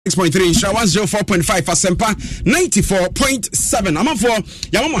6.3 Sha 104.5 Asempa 94.7 Amafo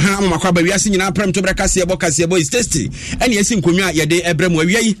yamama ha amama kwa ba wiase nyina prem to bra Kasiebo is tasty ene yesi nkonwa yede ebrem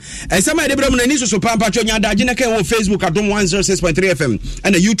awiei ensama yede brem na ni soso pampa twonya da agene kan on Facebook adom 106.3 FM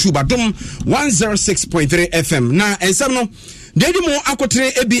and YouTube adom 106.3 FM na ensam no dedi mo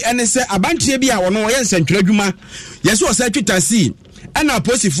akotre ebi ene se abantie bi a wono ye nsantwira adwuma yeso osa twitasi ena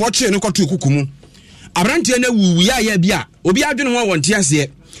aposifo che no koto kukumu abrantie na wuwu ya bi a obi adwene ho wonte ase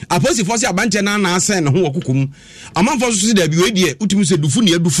aposi force abante na asen ho wakukum amanfo so da bi wedie utimi se dufu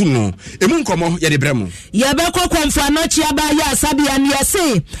ne adufu no emu nkomo ye de bremo ye be kokkomfa no chia ba ya sabia ne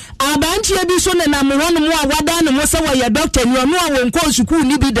yese abante bi so ne na mwono mu a wada ne mo se wo ye doctor ni ono a wonko sukuu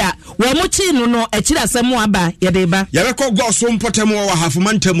ni bida wo mo chi no akira asem aba ye de ba ye be ko Goaso mpotem wo Ahafo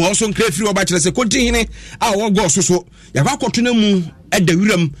mantem wo so nkrefiri wo ba kire se KrontiHene a wo Goaso so ye ba kotona mu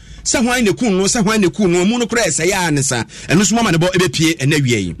edawiram sa hwan ne kun no mu no kura ese ya anesa eno so mama ne bo ebepie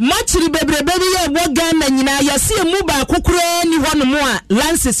enawie matiri bebrebe ye wo Ghana nyina yase mu ba kokura ni hono mu a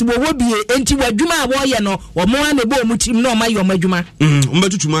lances wo wobie enti wadwuma a wo ye no wo mo an ebo mu tim no mayo madwuma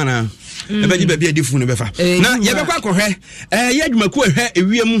mbetutuma na ebeji bebia edifu no befa na ye bekwa kohwe ye adwumaku ehwe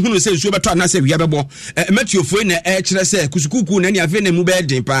ewiem hunu se nsuo beto anase ewia bebo matiofo na kire se kusukuku na ni afi na mu be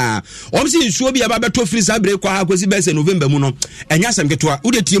den pa omsi nsuo bia ba beto free sabre kwa akosi be se November mu no enya sam keto a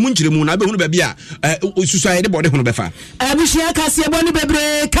ude tie mu nkire mu na be hunu bebia susuaye de bode hunu befa abushia Kasiebo ni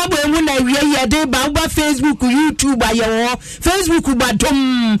bebre kabo emu na ewia ye de ba uba Facebook YouTube ayewo Facebook ba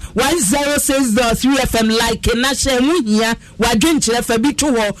dom 106.3 FM like na share mu hia wadwenkire fa bi to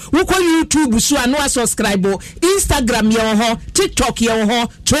ho wuko YouTube so anu subscribe Instagram ye ho TikTok ye ho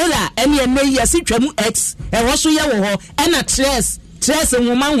Twitter ene ene ye sitwamu X ho so ye ho ena Tres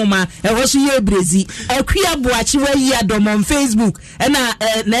nwoma ho so ye brezi akua boachi wa yi adom on Facebook ena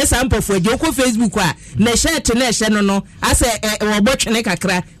na sample fo de ko Facebook a na shirt na ehye no ase wo botwene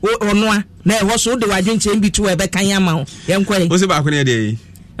kakra ono na ho so de wadwenche bi to e be kan ama ho ye nkwere o se ba ko ne de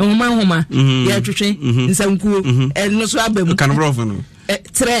nwoma ye twetwe nsankuo no so abamu kan brofo no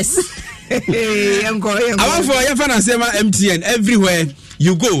Tres Ahafo ya fana sema MTN everywhere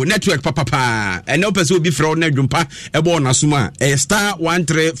you go network papa and no person will be fraud na dwumpa ebo na suma star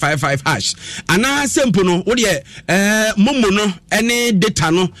 1355 hash ana simple no wo de momo no any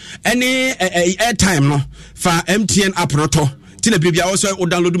data no any airtime no fa MTN app no to tina bibia also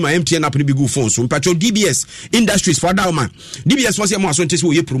download my MTN app ni bigu phone so mpacho DBS Industries for Dauma DBS was mo aso ntese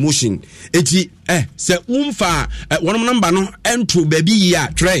wo promotion eti se umfa one number no ento baby ya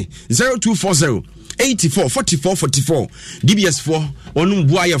try 0240 844444 DBS 4 onu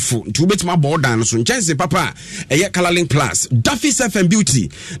buayefo nti obetima boardan so nchance papa eye Colorlink Plus Duffy's FM Beauty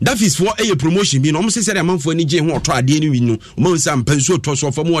Duffy's 4 eye promotion bi no omse se amanfo ani je ho oto ade ni winu omansa mpansu oto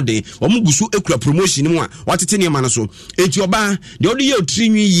so fam ode omugusu ekura promotion mu a watete ne ma no so enti oba de ode ye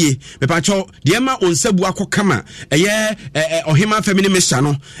otrinwi yie mepacho de ma onsabu akokama eye ohema family mesha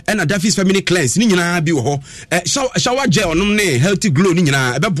no na Duffy's family cleanse ni nyina bi wo ho shower gel onom ne healthy glow ni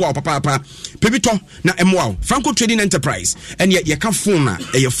nyina ebeboa papa pebito na emwa Franco Trading Enterprise and ye ka phone na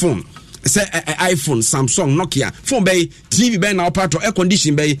phone say iPhone Samsung Nokia phone bay TV bay na operator air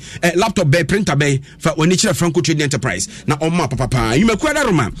condition bay laptop bay printer bay fa woni kire Franco Trading Enterprise na omma papa you make kwada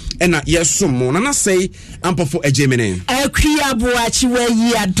roma na yesom na say ampofo ejemene akua boachi wa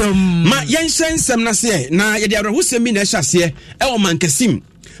yi adom ma yenhensem na say na ye de arahusem bi na ehase e o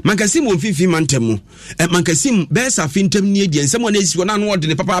mankasim won fifi mantemu mankasim besa fintem ni edi ensem na esi wona no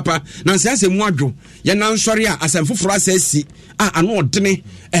odene papa na nsiase mu adwo ye na nsori a asem foforo asasi ano odene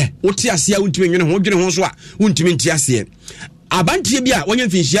woti ase a wontimi nwene ho dwene ho so a wontimi nti ase abantie bi a wonye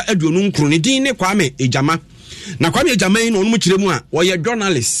mfinhia aduonu nkro ne din ne Kwame Ejama na Kwame Ejama yi no onum kiremu a wo ye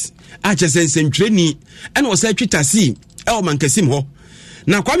journalist a chesensentwreni ena wo sa twitasi o mankasim ho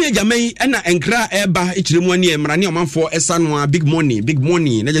na Kwame Ejama yi na enkra eba ekiremu ani emra ne omanfo esano big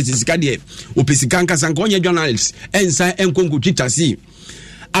money na je sika de opesika nkasa nka onye journalist ensa enkonko twitasi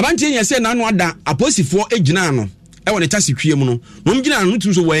abantie yese na anu ada aposifo egina no e woni tasi twiem no no mgina no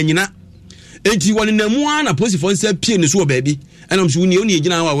tum so wanyina enti woni namu a na aposifo nsa pie ne so wo baabi ena mso woni oni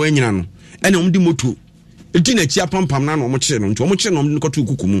egina wa wanyina no ena omdi moto enti na chia pampam na no mo kire no nti mo kire no nkoto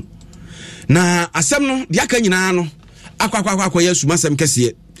kukumu na asem no de aka nyina no akwa yesu masem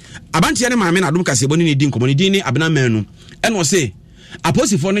kese abantie ne maame na adom Kasiebo ne din komo ne din ne abena manu ena o se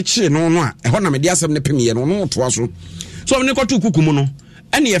aposifo ne kire no no a eho na me de asem ne pemye no no to aso so ne koto kukumu no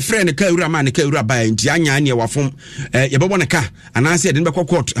ene ye frɛ ne ka ewura ma ne ka ewura ba nti anya ne wafom ye bɛbɔ ne ka anase ye de bɛkɔ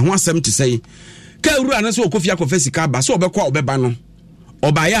court ho asɛm te sɛ ka ewura anase okofia kɔfa sika ba so obɛkɔ obɛba no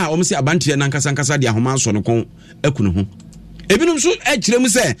ɔba ya ɔm se abantie na nkasa de ahoma so ne kon akunu ho Ebinum so kyerɛ mu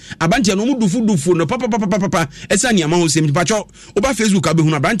sɛ abantia no mu dufu no papa ɛsa niama ho sem pacho oba Facebook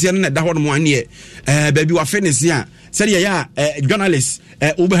abehunu abantia no na da hɔ no mu ane baabi wa fitness a sɛdeɛ ya journalist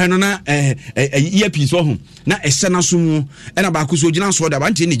obɛhɛ no na earpiece ho na ɛhyɛ na so mu ɛna ba ko so gyina so da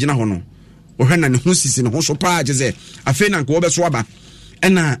abantia ne gyina hɔ no ohwɛ na ne ho sisi ne ho so paa gye sɛ afei na nka wɔbɛso aba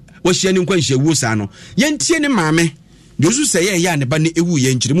ɛna wɔhyia ne nkwanhyia wuo saa no yɛntie ne maame Josu sɛ yɛ ne ba ne ewu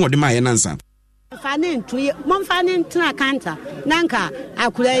yɛ nkyiri mu ɔde ma yɛ nansa Fanin to Monfanin Trakanta, Nanka,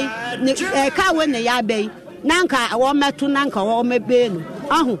 Akulay, Kawen, the Yabe, Nanka, a woman to Nanka, or Mebel.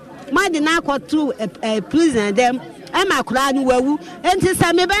 Oh, my dinako through a prison, them, and my crown woo, and to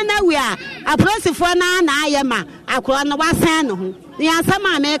some event we are. A process for an ayama, a crown was sand. The answer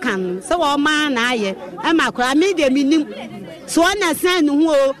my American, so all man I, and my crown medium meaning. So on a sand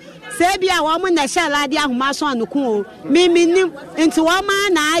who. Sabia woman that shall add young master on the cool, me into one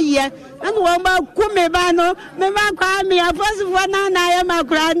man I and one about Kumebano, Meva me a person one I am a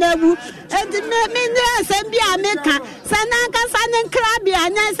grandaboo, and me there send be America, Sananka San and Crabia,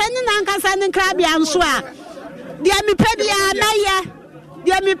 and Sananka San and Crabia and Swa. Dear me Pebia Maya,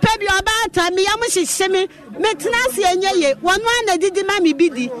 dear me Pebia about me, Yamushi Semi, Metnasi and Ye, one that did the mammy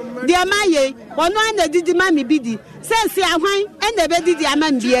biddy, dear Maye, one that did the mammy biddy. Says ya wine and the bed the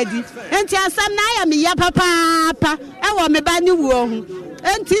aman beady. And tia some na me ya papa, I want me banu wong.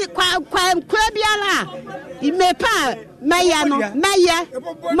 And Quabiala, you may pa, Mayano, Maya,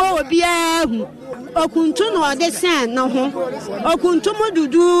 Mo Bia, Okuntuno or the sand, no, Okuntumo do,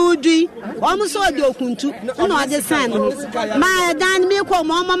 almost all the Okuntu, no, the sand. My dan me call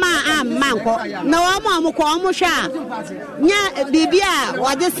Mamma am Manco, no Mamma call Mosha. Nya Bibia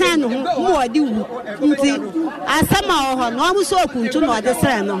or the sand, more do. Asama no amuso okuntu no ade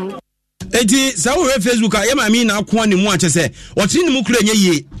sɛ no enti sa wo Facebook a yema mi na akwa ne mu a kyɛ sɛ ɔtene ne mu kura nya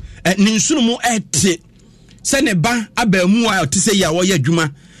yie ne nsunu mu ɛte sɛ ne ba aba mu a ɔte sɛ yi a wɔyɛ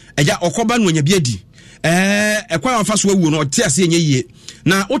adwuma ɛgya ɔkɔba no nya bi adi ɛkwan afa so awu no ɔte ase nya yie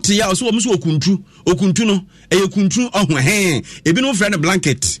na wote ya ɔso wɔ mu so okuntu no ɛyɛ kuntu ɔho ebi no frɛ no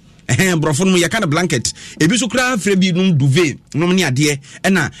blanket brofo no yɛka no blanket ebi so kra frɛ bi no duvet no ne ade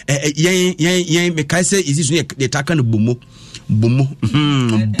ɛna yɛn mekae sɛ isi so ne taka no bomo ɛno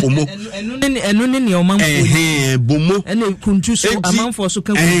ne ɔmanfo bomo ɛna kuntu so amanfo so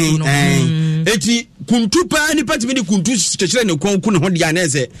ka kuntu no eti kuntu pa ni patimi de kuntu kyekere ne konku ne ho de ana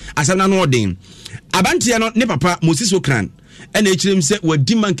sɛ asana no ɔden abantia no ne papa Moses Okran ɛna ekyirem sɛ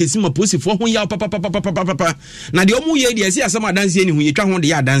wadi man kesi ma posifo ho ya papa na de ɔmu yɛ de asi asɛm adanse ni hu yɛtwa ho de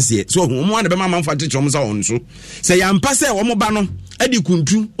ya adanse so ɔmu ana bɛma manfa kyekere ɔmu sa ɔn so sɛ ya mpa sɛ ɔmu ba no adi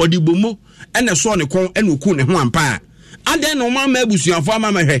kuntu ɔdi bomo ɛna so ne kon ɛna oku ne ho ampa adan no ma abusuafo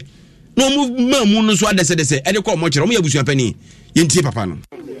ama mahwɛ no ɔmu mamu no so adɛsɛdɛsɛ ɛde kɔ ɔmu kyerɛ ɔmu yɛ abusuapani yɛntie papa no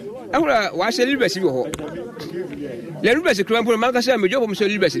ahora wa se libesi ho le libesi kran po man ka se mejo po so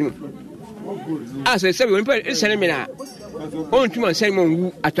libesi mu ase se we mpa sene me na on tuma sene mo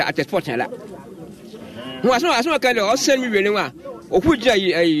wu at sport la ho aso ka le o sene mi we ne wa oku gina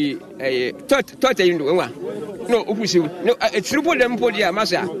yi tot yi ndo wa no oku si no triple dem po dia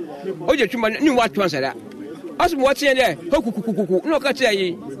masa o je tuma ni wa twan sada aso mo tie ne kukukuku no ka tie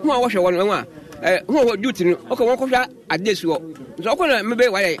yi ho a wo hwe won wa ho duty no o ka won ko hwa adesu o so ko na mebe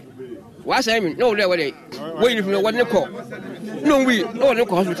wa what's I mean? No, wait, if you know what they call. No, we, no, no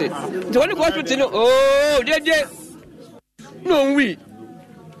hospital. So what the hospital? Oh, no, we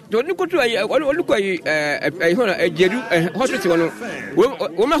don't go to a Jeru hospital.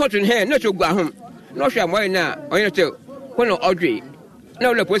 Woman hospital here, not to go home. No, I'm why now. I tell when Audrey.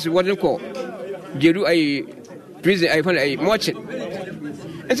 No, the person wasn't called Jeru a prison. I found a merchant.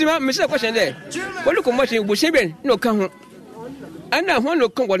 And so, Mr. Question there. What look much in Bushaben? No, come home. And I want to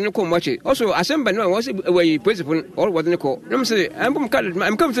come what you call much. Also, assembly no was away principle or what they call. I'm saying, I'm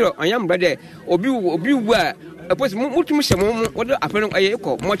coming through. I am brother. Or you were a person what happened. I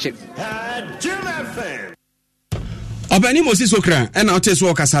call much. Obani Moses Okran, and I'll tell you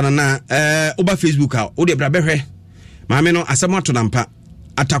what Casana, over Facebook out, or the Brabehe. Mameno, Asamato Nampa.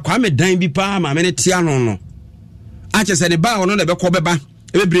 Atakwame dine be pa, Mamene Tiano. No. I just said a bar on the Becobeba.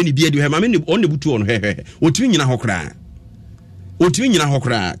 Every brainy beard you have, Mammy on the butu on her. What you mean, Hokra? Otimi nyina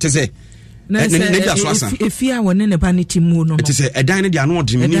hokra tese ne dia so asa efia wone ne ba ne timu no tese edan ne dia no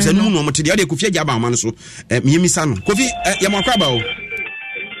odimi nim se no no mo te dia de kofia gya ba man so miyemisa no kofi ya makwa ba o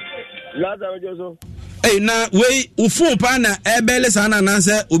Lazaro Joso na we ufu pa na ebele sana na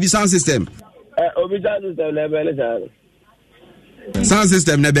se obi sound system obi sound system na ebele sound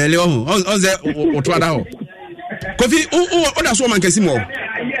system na bele o ze otwada ho kofi o da so man kesi mo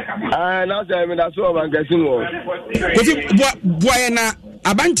now say me da so man kesi mo kofi boy na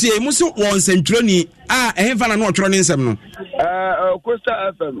abantie mu so won sentroni ehemfa na no otworo ne nsem no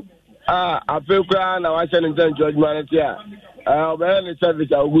Costa FM afekwa na wa chene ntan George Manati obaye ne service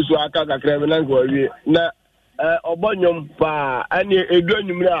Goaso aka kakra me nan go wie na obonyom pa ani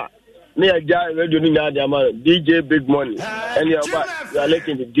edonumra na ya ja radio ni na dia ma DJ Big Money and you are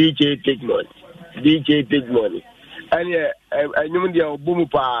listening to DJ Big Money and anyum dia obumu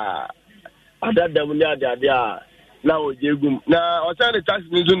pa adadam ni adia na ojegum na osa the tax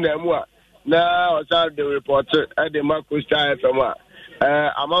ni zun na mu na osa the report at the Marco Star FM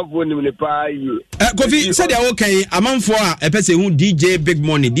amanfo nim ne pa yi Kofi said ya okay amanfo pese hu DJ Big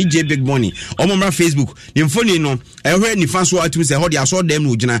Money omomra Facebook ni mfoni no ehwe ni fanso atum se hodi aso dem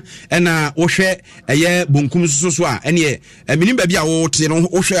no gina na wo hwe eye bonkum so ene minim ba bia wo te no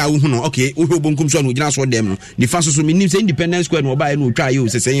wo hwe a wo hu no okay wo hwe bonkum so no gina so dem no ni fanso so minim se Independence Square no ba e no twa ye o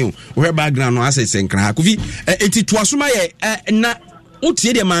sesen yo wo hwe background no asesen kra Kofi enti toasoma ye na wo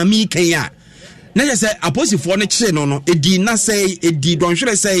tie de maami kan ya na je say aposifo no kire no edi na say edi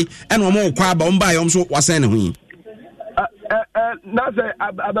donhwere say ena omo kwa ba omba yom so wasen ne hu na say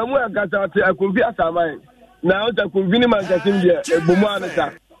abamu akata te akumfi asaman na o ta kumfi ni mankasim de egbomu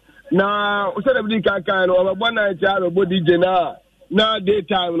anata na o se da bi kan no obagbo na ti abo DJ na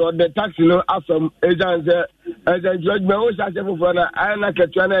daytime no the taxi no afam agent George me o sha chef for na ana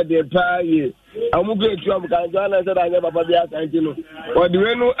ketwa na de pa yi amugo etu am kan jo na se da nya baba bia kan ti no o de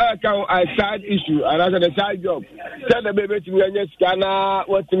we no account I side issue and as the side job said the baby to nya sika na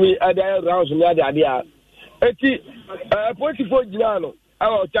what me ada rounds me ada dia eti political gina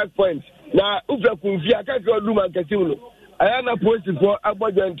our checkpoint na ufra kunfi aka ka du man kasim no aya na political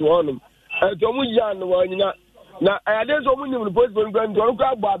agbojent honum to mu ya no wanyina na ade so mu nim political grand to ko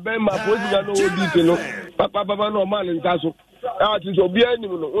agba ben ma political no odi no papa no man ntaso ti so bia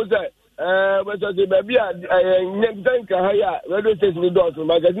nim no wo say we so say baby nyem tanka ha ya radio station doors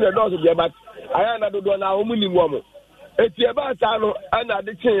magazine doors bia but aya na do na o mu nim wo mo eti e ba ta no ana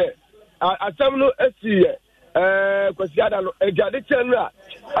de che asam no esiye kwasiada no ejade chenra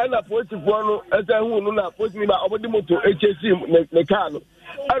ana political no ese hu no na political ba obodi moto HC ne car no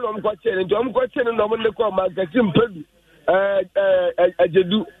ana om kwa chen nti om kwa chen no mo ne ko magazine pedu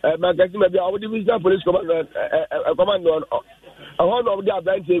ajedu magazine bia obodi visa police command on ahon of the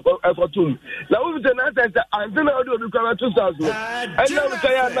branch ekotum na wo vite na sense antina odi obi kwa 2000 ana wo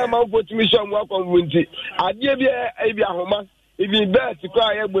say na ma vote mission wa konvunti ade bia ahoma ibi bet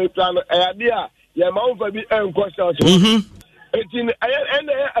kwa ye gbo plan ade a ya ma wo fa bi enkosa so etin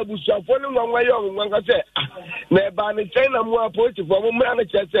ene abusafo no nwanwa ye onwanka se na eba ne China mu approach for mo na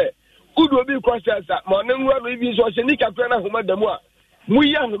chese udu obi kwasa sa ma ne nwa no ibi so se nika kwa na homa damu a mu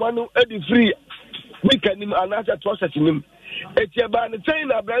ya homa no edi free we kanim anasa process nim eti eba ne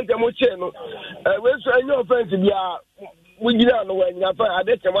China branch mo che no we so enyo offense bia mu gina no wa nya fa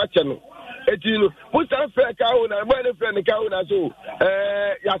ade che ma che no eti no mu ta fe ka ho na mo ne fe ne ka ho na so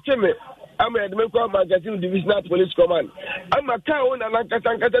ya cheme I'm a medical magazine divisional police command. I'm a cow and I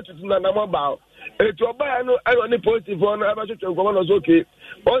can't get to Namaba. It's a buy no positive one. I'm a command was okay.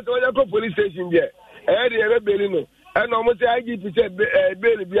 Also, I go police station there. I had a Belino. And almost I give you said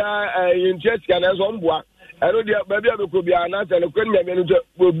Bailey in church can as one boy. I know the baby could be an answer and a queen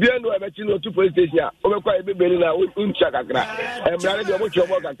will be no to police station. Over quite a baby now with Unchakra. And rather than what you're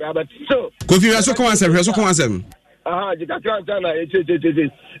working about. So, could you also come and Jikakantana,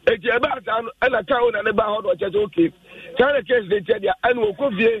 it's about an account and about what is okay. China case they tell you, and we'll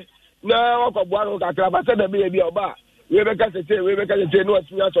cook you now. One said the baby or bar. We make us say, no,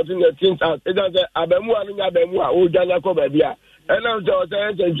 it's not something that things out. It does Abemua and Abemua, who Janako Babia, and I'm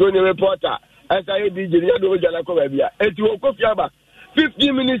just junior reporter, as I did Janako Babia. It will cook you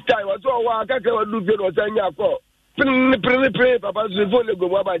 15 minutes time or so. I can't do good or send your call. Pray, Papa, the phone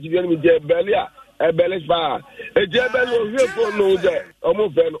go about you with their belly. Belespa, a jebel here for no day, or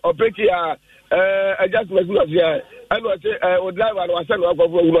move or pretty adjustment of here. And what I would like I was sent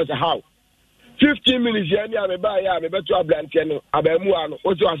over how 15 minutes. I may buy a better blanket, a bemuan,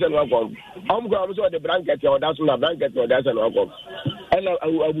 also I sent welcome. I'm going to the blanket or that's not blanket or that's an welcome. And I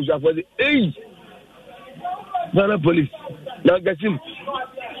was for the age. Nana police. Now get him.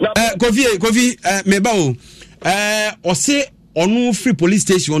 Kofi, Mebao, or say. Onu free police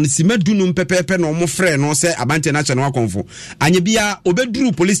station simedunum pepepe no mo frɛ no sɛ abante na kyɛ no akonfo anye bia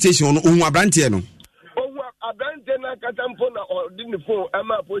obeduru police station no ohu abrante no ohu abrante na katampo na odi ne phone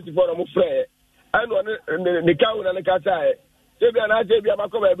ama police for no mo frɛ ano ne kawo na ne kasa e bia na bia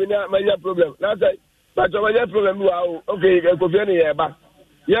makɔ ba bi na manya problem na say ba to manya problem wa okay Kofi ne ye ba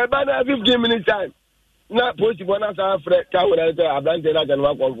na 15 minutes time na police for na sa frɛ kawo na abrante na kyɛ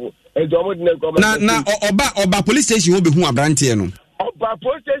no akonfo na oba police station wo be hu abrante no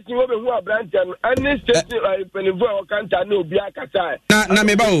post station wo be hu abrantian any station penivo o kanta na obi akasa na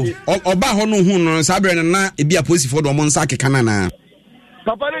me ba oba ho no hu no sa bre na e bia posifo do mo nsa keka na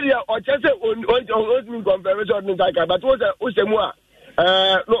papa ne dia o chese on confirmation no nsa ka but o se mu a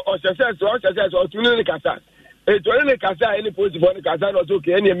no o chese o tunu ni kasa e to ni kasa any posifo ni kasa no so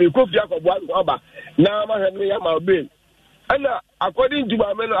ke any me ko fia ko bo aba na ma he ya ma obe ana according to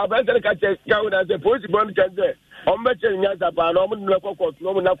my men abrantian ka che ka we na say posifo ni kasa ombeche nyasa pa no mo na kokot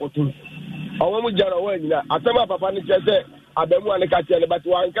no mo na kotu omo mu jara wa nyina asema papa ni chese abemu ani ka chele but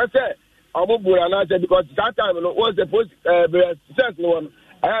wan ka se omo bura na say because that time no was supposed sense no one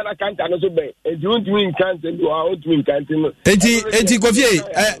aya na kanta no so be e don't win kanta do I want win kanta no enti Kofi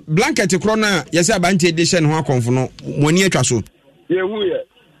blanket kro na yesi abanti edition ho akonfo no moni atwa so ye hu ye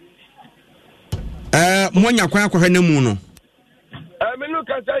monya kwan akwa na mu no menu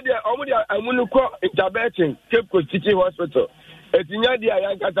kasa dia omo dia amunu ko intervention Cape Coast Teaching Hospital etinya dia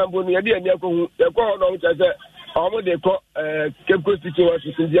ya kasa mbo no ye dia ni ekohu e ko no chese omo de ko Cape Coast Teaching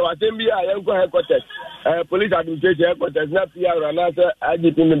Hospital dia watembi ya yanko headquarters police administration headquarters na PR na se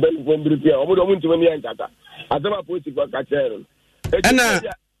agit ni be ko mbiri omo do muntu ni yankata atama police ko kachero ana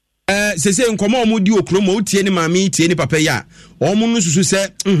sese nkomo omo di okromo utie ni maami tie ni papa ya omo no susu se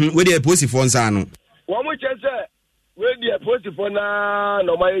we de police fo nsa no omo chese we dey post for na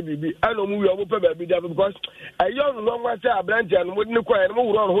no my bibi ano mu we omo pe ba bi da because ayon no nwa say abrantia no mo ni ko no mo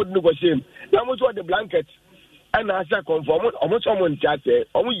wuro no hodi ni ko shame na mo so the blanket and asa conform omo so mo ntiate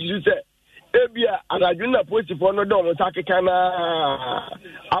omo jisu say ebia anaju na post for no do mo sakeka na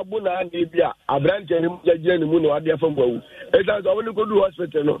abu na ebia abrantia ni jajire ni mu no ade afam bawu e say so ni ko do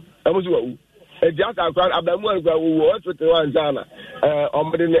hospital no omo so wawu e dia ka kwa abamu an kwa wo hospital wan sana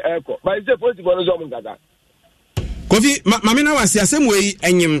omo de ne eko but say post for no so mo ngada Kofi mame na wase asem wei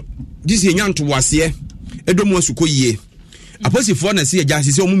enyim disi nyanto wase edomu asuko yie aposifo na se agya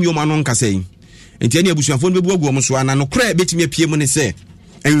sese omumi o ma no nkasai enti ene abusuafo no bebu agu so ana no kra betimi apie mu ne se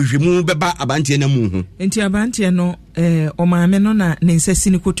enhwemu beba abantie na mu hu enti abantie no o maame no na ne nsasi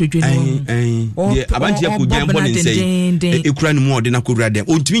ni kotodwe no de abantie ko dwan bo ne nsai ekura ne mu ode na kowura dem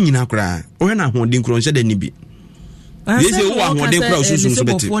ontimi nyina kra o na ho de nkro nhyɛ da ni bi yesi wo ahoden kra osusun so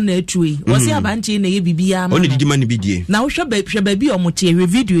beti na atui wosi abanti na ye bibia ma oni didi ma ne bidie na wo hwɛ baabi omote hwɛ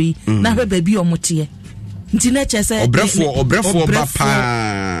video yi na hwɛ baabi omote nti na kyese obrefo ba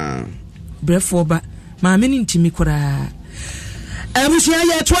pa brefo ba ma me ntimi kura abusia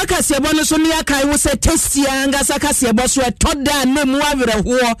ye to Kasiebo no so ne akai wo se testia ngasa Kasiebo so etoda na mu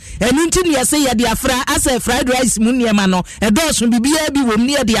awerɛhoɔ enu nti ne yɛse yɛ de afra asa fried rice mu niema no ɛdɔso bibia bi wɔ mu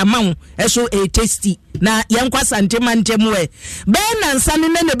ne de ama wo ɛso tasty na yankwa santema ntemu na nsa ne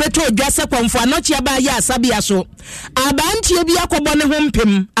ne beto odwa se kwamfo anochi aba ya asabia so abantie bi akɔbɔ ne ho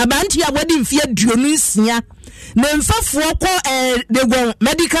mpem abantie abodi mfie duonu nsia ne mfafoɔ kɔ degon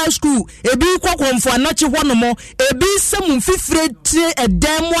medical school ebi kɔ kwamfo anochi honomo ebi sɛm mfifire tre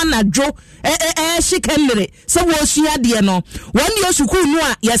edam anadwo shikenere sɛ wo sua de no wɔn de sukuu no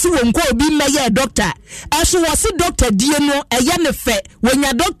a yɛse wɔn kɔ obi mɛyɛ doctor ɛso wɔse doctor die no ɛyɛ ne fɛ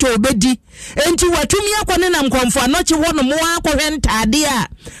wɔnya doctor obedi enti watumi akɔ ne nam kwamfo anochi honomo akɔhwɛ ntade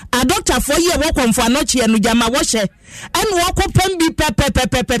a doctor fo yɛ wɔ kwamfo anochi no gyama wɔhyɛ ɛne wɔkɔ pam bi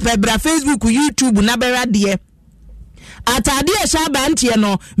pɛpɛpɛpɛpɛ bra Facebook YouTube na bɛra de atade e sha bantie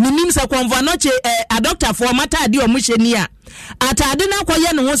no minim se kwamfo anochi doctor fo matade o mu hye ni a atade na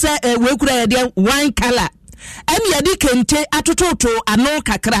koye ne ho se we kura ye de wine color em ye de kente atototo ano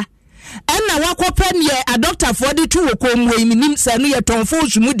kakra na wakopɛ ne doctor fo de tu wokom we minim se no ye tonfo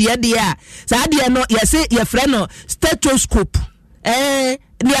sumu de a sa de no ye se ye frɛ no stethoscope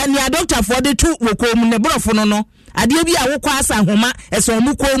ne doctor fo de tu wokom ne brofo no ade bi a wokɔ asa homa ɛsɛ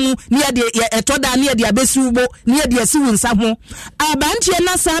mu komu ne de etoda ne de abesiwbo ne de asiwu nsa ho abantie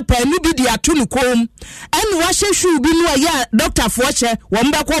na sa panu bi de ato ne kom ɛne wahye hwu bi no ya doctor fo hye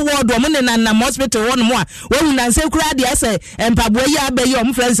wɔn bɛkɔ ward wɔn ne nanam hospital wɔn mo a wɔn nanse kura de ɛsɛ mpaboa yi abɛyɛ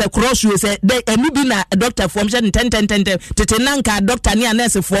wɔn friends cross you sɛ de anu bi na doctor fo hye ne tenten tete nanka doctor ne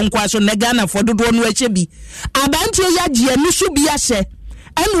nurse fo nkɔ so ne Ghana fo dodo no ahye bi abantie ya gye anu so bi ahye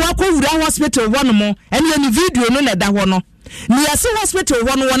ɛne wakɔ wura hospital wɔn mo ɛne ni video no na da hɔ no ni yɛse hospital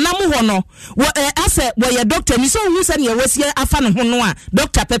wɔn wɔnam hɔ no asɛ wɔyɛ doctor ni so hu sɛ ne yɛwasie afa ne ho no a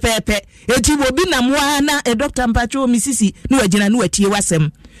doctor pɛpɛpɛ eti wo bi nam wa na doctor mpatwo misisi no wagina no watie wasɛm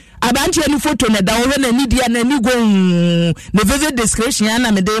abantie ni photo na da hɔ na ni dia na ni go ne vivid description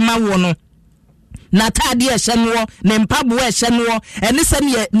na me de ma wo no na taade ehye no ne mpabo ehye no ene se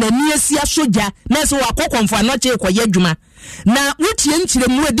ne nani asia soja na se wakɔkɔmfo anoche koye adwuma na wotie nkyire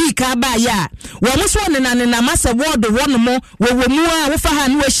mu adi ka ba ya wo mo so ne na mase word wono mo wo mu a wo fa ha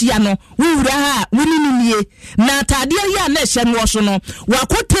no ahia no wo wura ha woninimie na taade ya na ehye no so no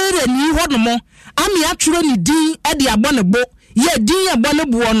wakotere ni ho no mo ami atworo ni din e de abɔ ne bo ye din abɔ ne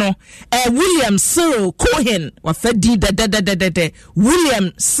bo no William Cyril Cohen wa fa din de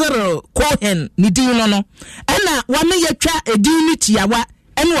William Cyril Cohen ni din no ɛna wa me yetwa edin ni tiawa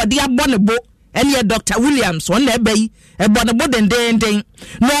ɛna wɔde abɔ ne bo ɛne Dr. Williams wɔn na ɛbɛyi ɛbɔ ne bo dendenden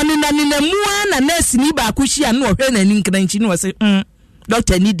na ni na mua na nurse ni ba akuhia na ɔhwɛ na ni nkranchi na wɔse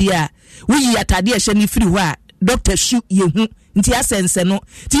Dr. ni dia wuyi atade ɛhyɛ ni firi hɔ a Dr. Shu yehu nti asense no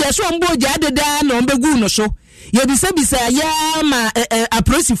ti yeso mbo gya deda na ombegu no so ye bisa ya ma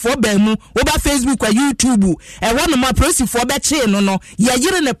aprosifo ba mu wo ba Facebook or YouTube wono ma aprosifo ba che no ye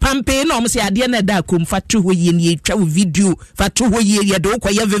yire ne pampe na omse ade na da kom fatu ho ye ne twa video fatu ho ye do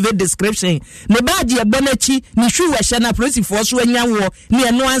koye vivid description ne ba je bo na chi ni hwu wa hye na aprosifo so anya wo ne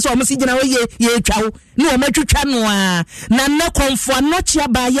eno anso omse gina wo ye twa wo ne o matwitwa no a na konfo anochia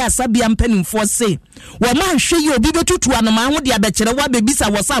ba ya asabia mpanimfo se wo ma hwe ye obi betutu anoma ho de abekere wa bebisa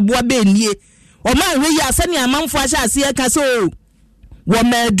wo sa aboa ba enie o ma hwe ya sani amanfo ahya ase ka so wo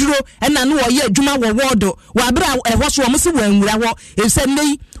ma duro na no wo ye adwuma wo wodo wa bra ho so wo se wanwura ho ese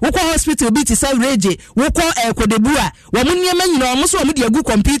nei wo ko hospital bi ti say reje wo ko kodebu a wo mo niam nyina wo so wo de agu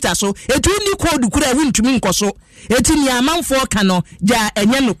computer so etu ni code kura wo ntumi nkoso eti ni amanfo ka no ja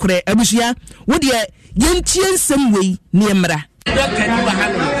enye no kure abusua wo de yentie nsem wei ni emra doctor ni ba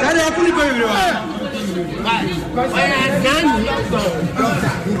halo sare akuni ko yiro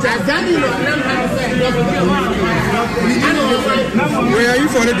where are you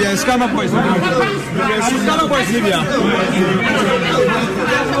for Libya? Scammer boys. Scammer boys, Libya.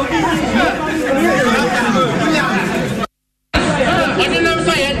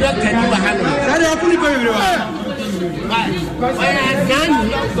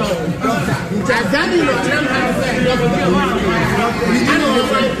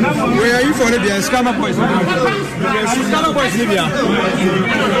 Where are you for Libya? Scammer boys. Scammer boys, Libya.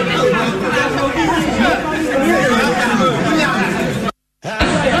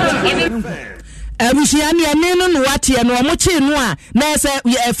 Abusiani aneno no watie no mo che no a na se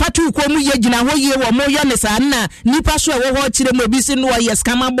fatu ko mu ye gina ho ye wo mo yo ne sa na nipa so wo ho kire mo bi se no ye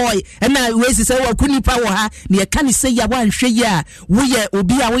scammer boy na we si se wo ku nipa wo ha ne ka ni se ya wan hwe ye a wo ye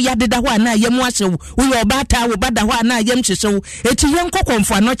obi a wo ya deda ho na ye mo ahye wo ye obata wo bada ho na ye mhyehye eti ye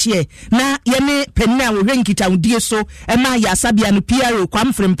nkokonfo anoche na ye ne penna wo hwe nkita udie so e ma ya sabia no PRO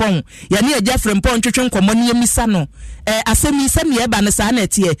kwam frempon ye ne eja frempon twetwe nkomo ne yemisa no asemi se ne ba ne sa na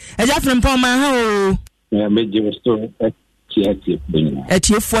tie eja frempon ma ha meje so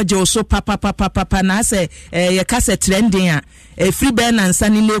etiefo je so papa na se ye kase trending a free ben and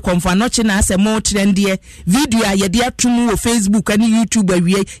sunny le konfa no chi na se mo trendie video a ye de atum wo Facebook and YouTube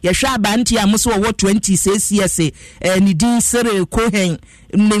awie ye hwa abanti amuso wo 20 ccs ni din sere Cohen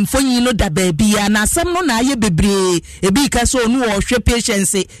nemfonyi no da baabia na asem no na aye bebre ebi ka so no wo hwe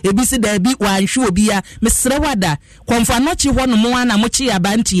patience ebi se da bi wan hwe obi a mesre wada konfa no chi ho no mo ana mo chi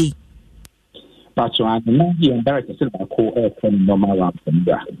abanti but I'm not here embarrassed to call from normal round from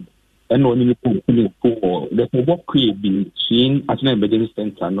there. And when you put for there's a work between at an emergency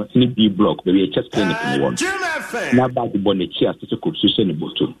center, not in a B block, where we just clinic in one. Now about the bonnet chairs to cook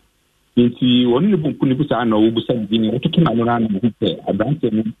sustainable too. Into one of the Punipusa, I know, will send me to come around a branch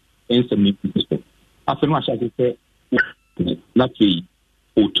and some new system. After much as I say, not three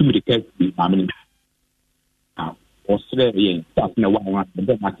or 2 minutes, I Australia start na one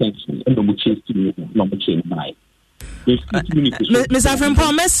the attention and no change no change my Mr.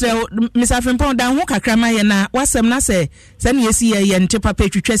 Frimpong mesrel Mr. Frimpong dan ho kakrama ye na wasem na se na yesi ye ntepa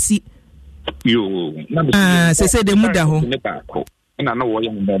petwetwasi yo na se de muda ho na no wo ye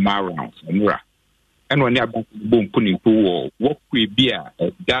no more rounds nura and when ya bom puni po wo kwe bia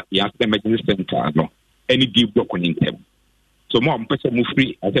that ya emergency center no any deep block on intem. So more person move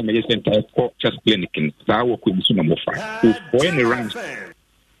free as a medicine center for just clinic in that work with some more fine. For any rounds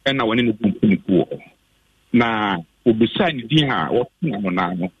and I went in the boom. Now, we beside the what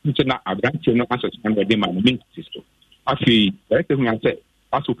no, it's not a branch no answer to the main system. I feel that's the thing I said.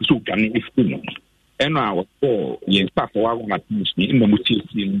 Also, so can if you know. And I was for yen staff for one at me in the motif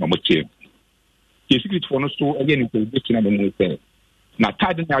in the motif. The secret for us to again into this in the motif. Now,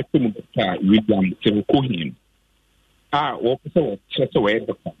 Titan has to William Cyril Cohen. What was just away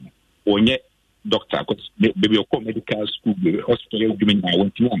doctor or yet doctor because baby medical school hospital doing I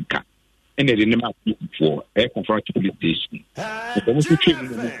went to one car and the name for a confronted police station. The almost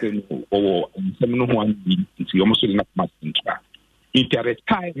train or some one into almost enough master. Into a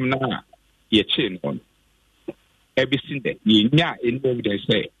time now, ye chain on everything that ye now in they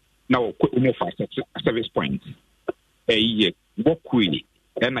say now no fast service points. A year, what query,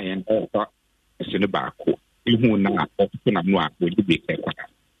 and I am all a cinnabarco. You now open a noir will be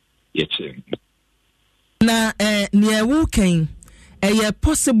ye chain. Na near walking.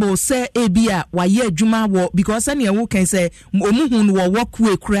 Possible say ebia waye adwuma wo because any wo kan say omuhun wo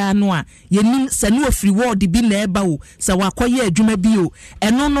workwe kura no a yenim sane ofri wo de bi na eba wo say wakoye adwuma bi o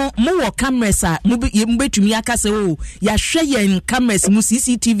eno no mo wo cameras a mo betumi aka say o ya hwe yen cameras mu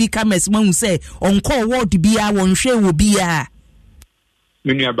CCTV cameras ma hu say onko wo de bi a won hwe wo bi a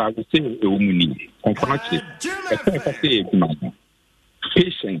menu aba go say e wo mu ni konfront e say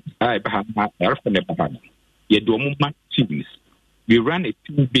patient I ba ha erfo ne ba ye do mo ma teams. We run a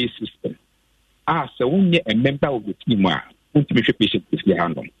team-based system. So when you're a member of the team, want to make sure patient is your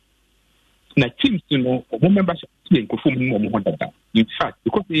hand on. Now, teams, you know, one member should perform more than that. In fact,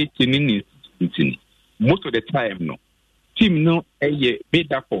 because it's most of the time, no team, no,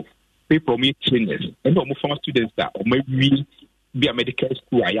 made up of people, trainers, and almost former students that or maybe be a medical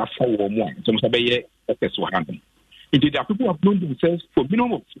school. I have 4 or more. Some say, that's what happened. Indeed, there are people who have known themselves for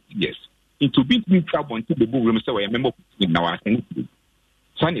minimum of 50 years. Into being trouble until the book room, so I remember in our sanity.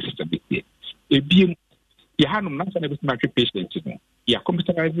 Sunny sister, a being Yahanum, not an every patient, you are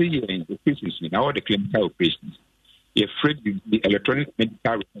computerizing the patients in all the clinical operations. You're afraid the electronic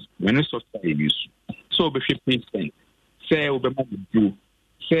medical records when a software use. So, be patient, say, Obama do,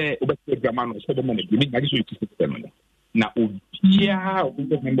 say, Obama Grammar, or Sodomon, you need additional system. Now, yeah, we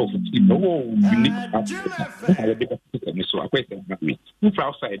member of the team. No, you need a bigger system. So I question move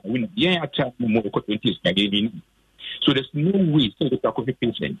outside. We yeah, more so there's no way so that could be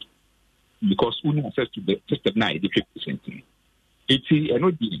patient because we access to the system now. The 50%. It's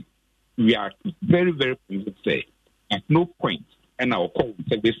we are very very pleased to say at no point and our call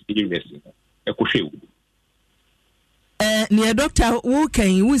this serious. Near doctor who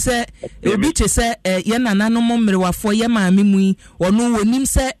can you say obi che say ye nananom mmerewafo ye maame mu ono wonim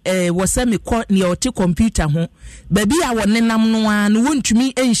say was me call near oti computer ho baby a wonenam no an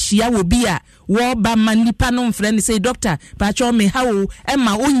wontumi enhia wo bi a wo ba manipa no mfre say doctor pa cho me ha o e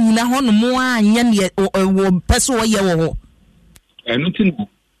ma onyina ho no mo anya ne wo peso wo ye wo ho anything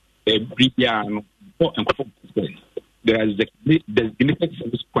bibia no there is the limited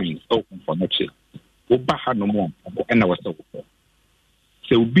service points open for nature. Obaha no more, and I was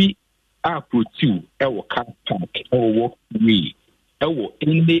so be our produce our car park, our walk way, our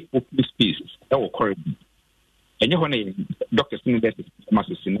any open spaces, our corridor. And you want a doctor saying that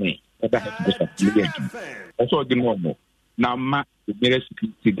Master Sine, that has to be also the normal. Now, the nearest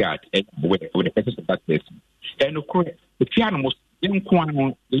security guard with the presence of that person. And of course, the piano most young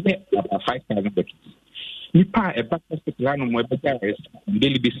quano, they get about 5,000 dollars. You pay a back hospital on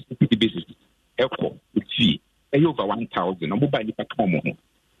daily basis, basis. Echo, fee, over 1,000. No mobile if I come on.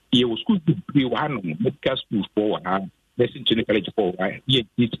 He was school to be one medical school for nursing college for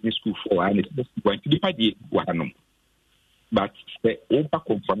teaching school for and it's going to be paid one. But the over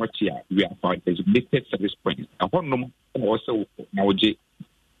conformity we are found designated service points. I want no also now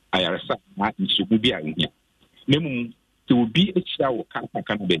IRS should be here. Name to be a shower can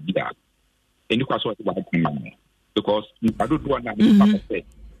be there. And you can sort of because I don't want to say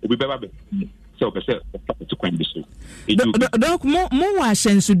we better Doc, more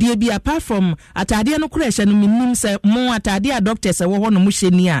washen so dear be apart from Atadia no question, meaning say more Atadia doctors. I want no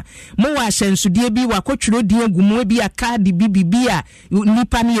mushenia. More washen so dear be what coach dear Gumo be a card BBB. You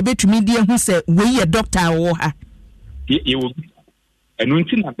nipani a bit to me, dear, who say, we a doctor or her. He will be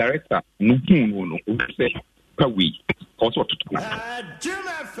anointing a director, no, say, per week, also to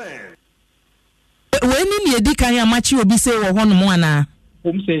when in the Dicaya match will be say or one more.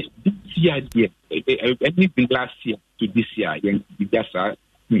 Home say this year, anything last year to this year, just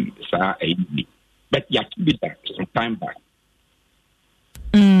but you have to be back some time back.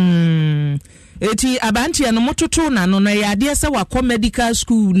 Eti abanti ya no mototo na no na ya de se wa medical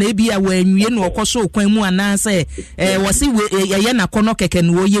school na bia wa anwie no okoso kwan mu ana se wose ye na kono keke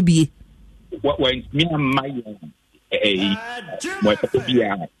no ye bie when me and my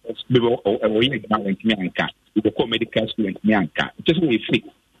bia o ye na when me anka we go medical school and me anka just we free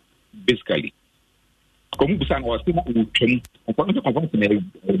basically como busan was na o twem on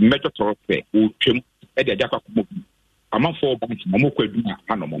major torofe o twem e de akwa ko amanfo bank na mo kwadu na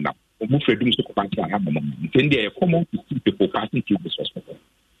hanom na mo fredum so ko bank na hanom na ndi e common to see people passing through this hospital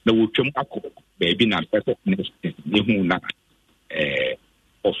na wo twem akọ baby na person ne hu na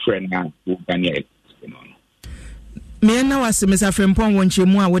or friend now who can get me na wase Mr. Frempon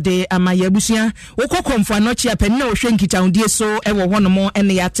wonchemu a wode ama yabusua wokɔkɔmfo anɔchi apani na wohwɛ nkitaudie so ɛwɔ hɔnom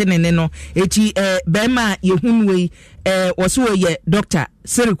ɛne yate ne no eti bɛma yehunwe wɔse wɔyɛ Dr.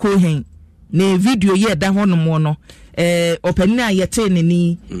 KrontiHene ne video yɛ da hɔnom no ɔpani na yɛte ne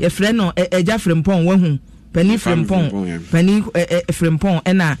ni yɛfrɛ no ɛgya Frempon wahu pani Frempon pani Frempon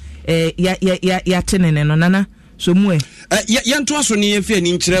ɛna yate ne no nana so mu yɛnto aso ne yɛfɛ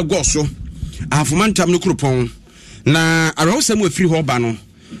ni nkyerɛ Goaso afomantam no kuropɔn na arawsam afiri ho ba no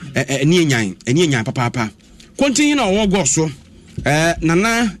eni enyan papa KrontiHene na owo Goaso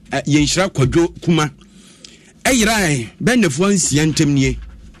nana yenhyira kwadwo kuma eyirai benefo ansia ntamnie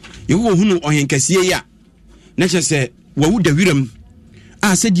yewo hunu ohenkase ya na kyese wawu da wiram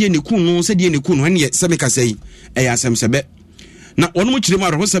a sedie ne kunu ene semekasai asem sebe na wono mu kyerem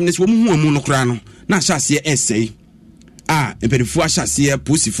arawsam ne so mu hu amu no kra no na ahyase esei emperifu ahyase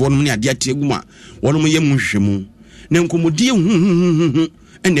posifo no ne ade ategu ma wono mu yem hwehwemu na nkomodie hu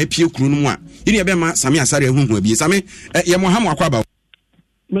na apie kuru no mu a yiri ebe ma sami asare hu abi sami ye mo ha mo akwaba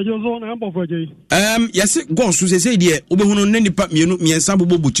mejozo na mbofo je yesi Goaso sese die obehunu ne nipa mienu miensa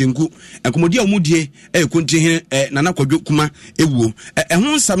bobo buchenku nkomodie omudie KrontiHene nana kwadwo kuma ewuo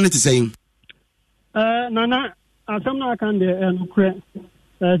ho nsam ne tesɛn nana asam na kan de nokre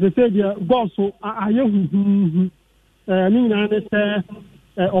sese die Goaso aye hu ni na ne se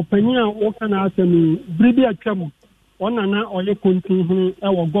opani a wo kana asem bribi atwam ona na oye KrontiHene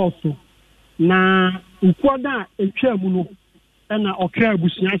ewo Goaso na nkoda etwam no na okra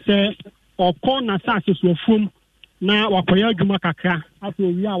abusia se okon na sase so afum na wakoya adwuma kakra afi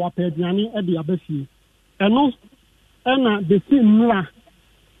wi a wapa aduane e de abafie eno na de timra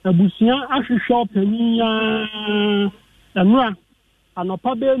abusia ahwehwe opani ya enura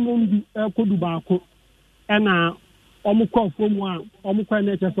anopa be nombi ekodu baako na omukọ fomu a omukọ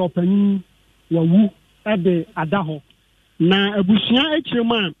na eche so opani wawu e de adaho na abusia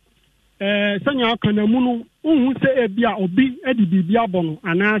echirema sanya akana mu no unhu se ebia obi edi bibia bono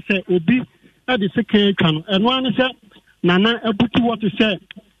ana se obi edi seke kan eno ane se nana abutu what se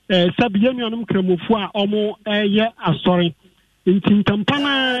sabiye nuanum kramofu a omo eye asori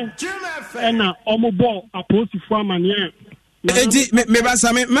ntintampana na omo bo aposifo amane a edi me ba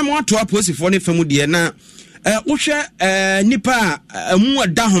same memo ato aposifo ne famu de na wohwe nipa mu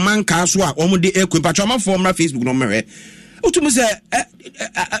ada homanka so a omo de ekwepatwa mafo mra Facebook no mehwe utumu se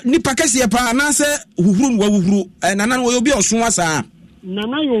nipa kese pa na se huhuru wa huhuru nana wo obi oso asa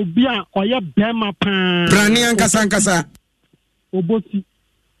nana yo obi a oye bema pa brani ankasa oboti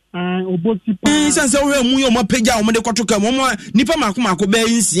pa sanse wo mu yo mo pagya wo de kotoka mo nipa mako be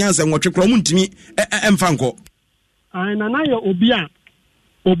nsia se nwotwe kro mo ntimi emfa nko nana yo obi a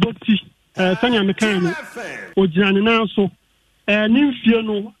oboti sanya mekan no ogirane na so ni mfie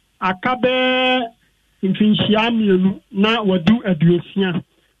no akabe mfinhyia mienu na wadu aduosia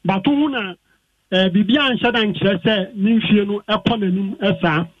bato hu na bibia anhyada nkyerɛ sɛ ne mfie no ɛkɔ n'anim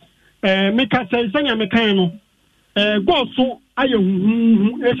ɛsaa meka sɛ sɛnya mekan no Goaso ayɛ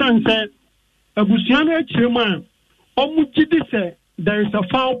huhuhu ɛsiane sɛ abusua no akyerɛ mu a ɔmo gyidi sɛ there is a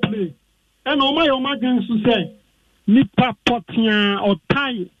foul play ɛna ɔmo ayɛ ɔmo adwen nso sɛ nipa pɔtea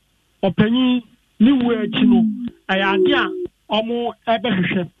ɔtae ɔpanyin ne wu akyi no ɛyɛ ade a ɔmo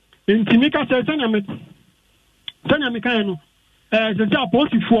ɛbɛhwehwɛ nti meka sɛ sɛnya mekan no sɛ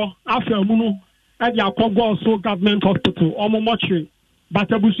aposifoɔ afɛ mu no ɛde akɔ Goaso government hospital ɔmo mɔkyere but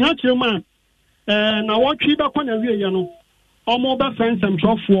abusua kyerɛ mu a na wɔtwe bɛkɔ na wieɛ no ɔmo bɛfrɛ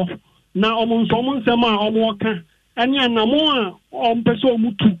nsɛmtwerɛfoɔ na ɔmo nso ɔmo nsɛm a ɔmo wɔka ɛne anamo a ɔmpɛ sɛ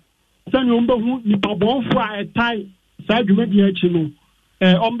ɔmo tu sɛnea ɔmo bɛhu nipabɔnfo a ɛtae saa dwumadi akyi no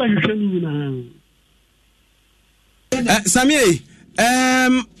ɔmo bɛhwehwɛ no nyinaa Samie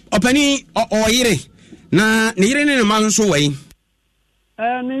opani oyire na ne yire ne ma nso wai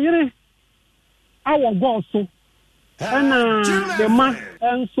ne yire awo Goaso na de ma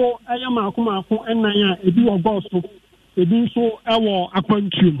enso eye maako enan a ebi wo Goaso ebi nso ewo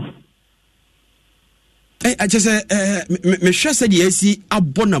akwantuom achese me hwese de asi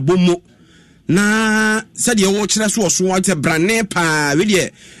abona bomo na sɛdeɛ wo kyerɛ so ɔso wɔte brane pa we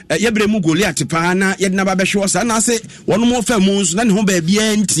deɛ yɛbrɛ mu Goliath pa na yɛde na ba bɛhwe ɔsa na se wɔno mo fa mu nso na ne ho ba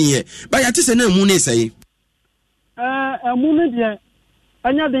bia ntie ba yɛte sɛ na mu ne sɛe amu ne deɛ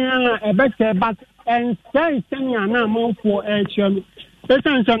anya den na ɛbɛkyɛ but ɛnsɛn sɛnea na amanfoɔ ɛkyerɛ no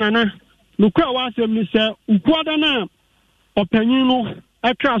ɛsiane sɛ nana nokura w'asɛm ne sɛ ukuada no a ɔpanyin no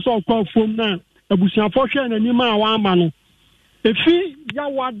ɛkra sɛ ɔkɔ afuom no a abusuafoɔ hwɛ n'anim a wɔama no efi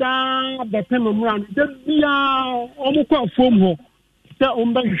yawada bɛpem mmra no da biara ɔmo kɔ afuom hɔ sɛ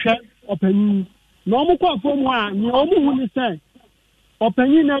ɔmo bɛhwehwɛ ɔpanyin na ɔmo kɔ afuom hɔ a nea ɔmo hu ne sɛ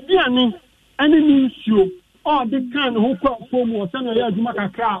opanyin na diane ane ni nsuo o de kan ho kwa fom o se na ya adwuma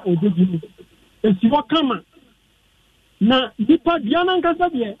kakra odogini esi wo kama na dipa diana nkasa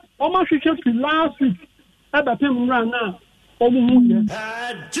de o ma hwehwe fi last week abapem nra na o mu hu ye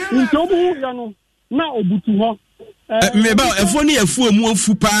nti o mu hu ye no na obutu ho meba efo ni efu mu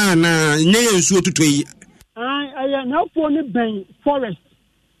afu pa na nye nsuo tutoyi aya na fo ni ben forest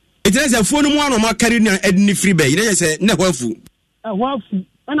it is a phone mu anoma carry na edni free bay you say na ho afu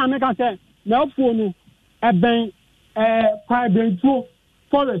na make say na fo no ben kwa bentuo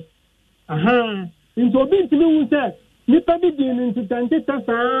forest into bi ntimi hu say nipa bi di ni ntitante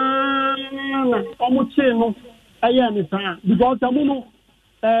saa na omuche no aya ni saa because amu no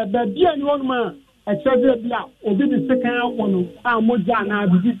ba bia ni won ma a chede bia obi di sekan wono amoja na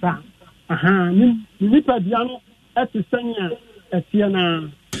bi saa ni nipa bia no etesanya etie na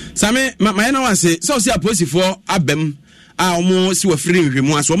Same my na wase so si aposifo abem a omo si wafiri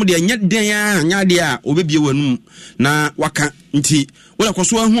nhwemu aso omo de anya den anya de a obebie wanum na waka nti wala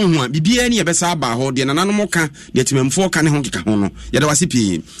kwaso ahuhu a bibia ni yebesa aba ho de nananom ka de timemfo ka ne ho keka ho no yede wase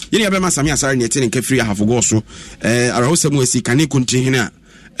pi yene yebema same asare ne tene ka firi Ahafo Goaso arahosam asi kane KrontiHene a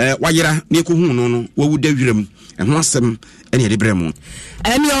wayera ne ko hu no wawu da wiram ho asem ene de bremu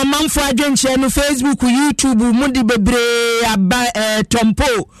eni o manfo adwenche no Facebook YouTube mudi bebre aba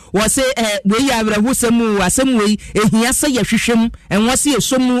tompo wo se we ya abrahusem asem we ehia se ya hwehwem enwo se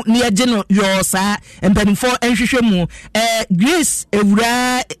esomu ne age no yo sa empanimfo enhwehwemu Grace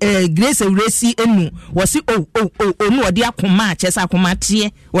Ewuresi enu wo se onu odi akoma chesa akoma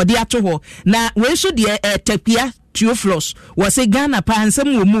tie odi ato ho na we so de tapia Theophilus was a Ghana pa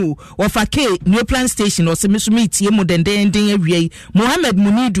nsem wo mu wo fa K new plan station o se mesumi tie mu denden awie Mohammed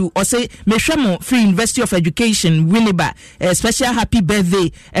Munidu o se mehwemo Free University of Education Winneba special happy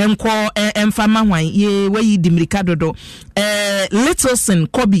birthday enko emfama hwan ye wayi dimirika dodo Littleson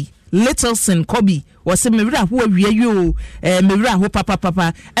Kobe was a mewra ho awie yo mewra ho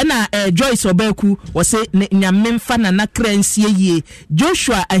papa na Joyce Obaku was a nyamemfa na nakransie ye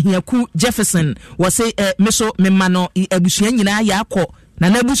Joshua Ahiaku Jefferson was a meso memano abusua nyina ya akọ na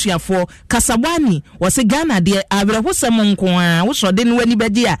nabusuafo Kasabwani was a Ghana de abrahosem nko a wo so de no wani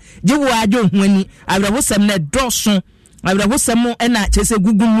bedi a jewo adwo ho ani abrahosem na doso abrahosem na chese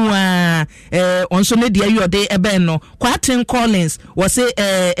gugumu a onso ne de ayode ebe no Kwatin Collins was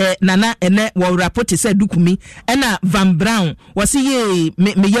nana ene wo report say dukumi na Van Brown was ye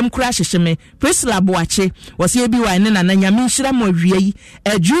meyam kura hyehyeme Priscilla Boache was ye bi wa ne nana nyame nhira mo awie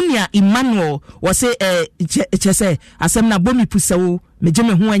Junior Emmanuel was chese asem na bomi pusawo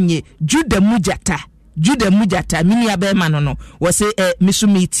mejeme ho anye Juda Mujata mini abema no was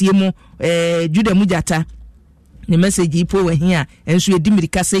misumi tie mu Juda Mujata ne message ipo we hia enso edi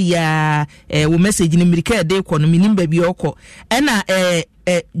mirika se ya wo message ni mirika de ko no minim ba bi okọ na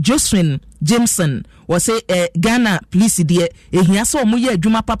Josephine Jameson was Ghana police de ehia so mo ye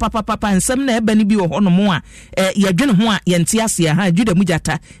adwuma papa nsem na eba ni bi wo hono mo a ye dwene ho a ye nte ase ha Juda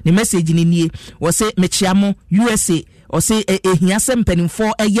Mujata ne message ni nie was mechiamo USA o se ehia se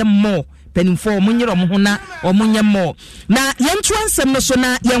mpanimfo eyemmo penimfo munyiro mo hona omunye mo na yentu ansem no so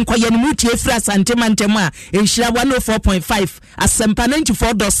na yenkwa yenmu tie fra santemantem a enhira 104.5 asempa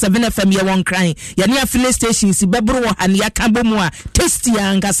 94.7 FM ye won kran ye ne affiliate stations bebro wo han ya kambo mu a tasty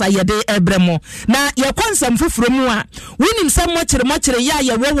angasa ye de ebremo na ye kwansam foforo mu a wonim sam mokyere ya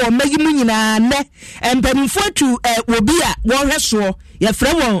ye wo magi mu nyina ne empanimfo atu obi a wo hweso ye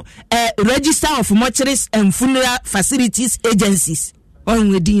fra won register of mortuaries and funeral facilities agencies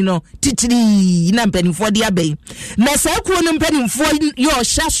on wedino titiri na mpanimfo de abey na sa kuo no mpanimfo yo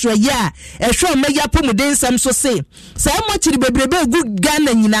hyaswa ya ehwe meya pomuden sam so se sa mochiri bebrebe gu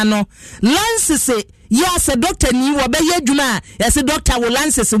Ghana nyina no lansese ya se doctor ni wo be yadwuma ya se doctor wo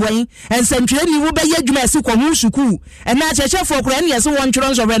lansese wan ensantwe ni wo be yadwuma se ko hu suku na chechefo kora ne ya se won tworo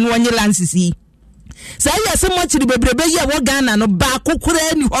nso no wonye lansese sa ya se mochiri bebrebe ya wo Ghana no ba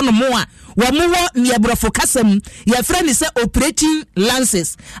kokora ni hono mo a wamuwo niabrofo kasam ya friend se operating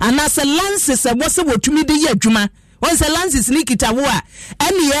lances anase lances e wose wotumi de ya adwuma wonse lances ni kitawo a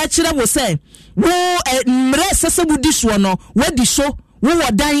ene ya kire wo se wo mre sese wudi so no wadi so wo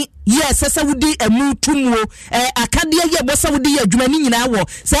wodan ye sese wudi emu tumwo akade ye bose wudi ya adwuma ni nyina wo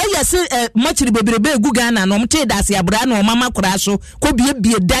se ya se mochiri bebrebe egu Ghana no mte dase abra na o mama kora so ko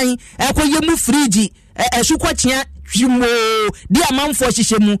bie dan ekoyemu fridge esukwatia himo di amanfo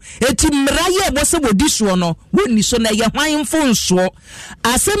hyehyemu eti mraye bose wodi so no woni so na ye hwanfo nso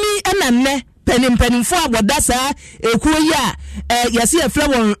asemi enanne penimpenimfo abodasa ekuya yesi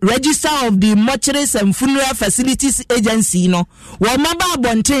efle register of the mortuaries and funeral facilities agency no wo maba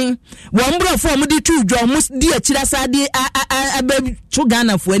abonten wo mbrofo mo de tu dwo mo di akira sade abe to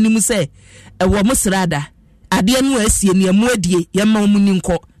Ghana fo animu se wo musrada ade nu asie ne mu adie ye ma mu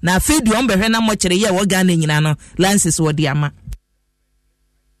ninko na afedi on behwe na mortuary ye wo Ghana nyina no lances wo di ama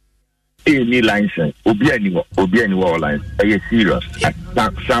any license obi ani wo license are serious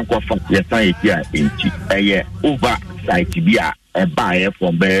sanko fa ye san here inchi over site bia buy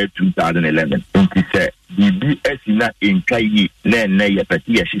from 2011 inti say bibi esina enkai na ye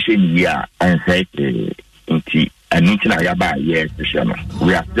pati ye hihye ni ya anse inti anutina ya ba yes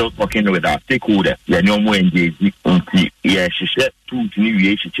we are still talking with our stakeholders we no more engage inti ye hihye tools ni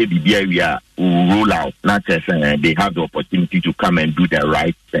we hihye bibia we are roll out not as they have the opportunity to come and do the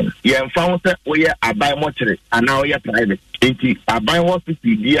right thing. Yeah, found that we are buy mortuary and now we are private. I buy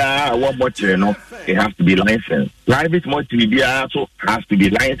hospital dia one mortuary no, it has to be licensed. Private mortuary dia also has to be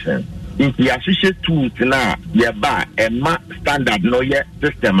licensed. If the associate tools na yeah buy a standard no yeah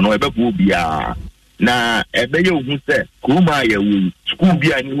system no ebe go bia na ebe ye ohu say kuma ye wu school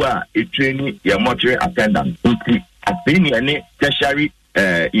bia ni wa e train your mortuary attendant. Inti abeni ane tertiary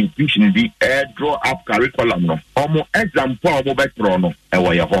institution the draw up curriculum no omo exam for omo betro no e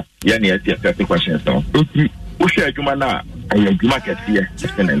wo ye ho ye na ye 30 questions no enti wo hwe adwuma na adwuma kese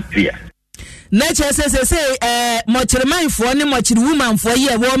excellent fear na say mochiri manfo ne mochiri woman fo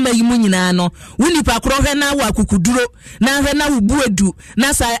ye wo mayi mu nyina no wuni pa kro hwe na wa kukuduro na hwe na wubuedu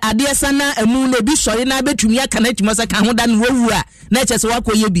na sa ade esa na amu na bi sori na betumi aka na timo sa ka ho da no wu a na chese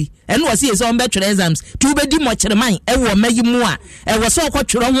wakoye bi ene wo se on betwere exams tu bedi mochiri man e wo mayi mu a e wo so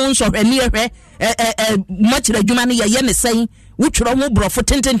kwotwere ho nso hwe ne hwe mochiri adwuma ne ye ne sen wutwere ho brofo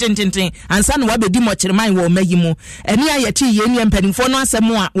tenten ansa na wabedi mochiri man wo mayi mu ene ayeti ye ne mpanimfo no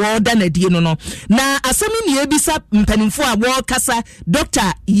asem a wo da na die no no na asemi ne ebisa mpanimfo a wo kasa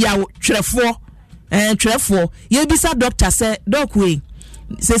doctor yaw twerefo ye bisa doctor se doc we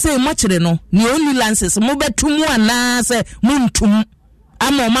se mochiri no ne only lances mo betumu ana se muntum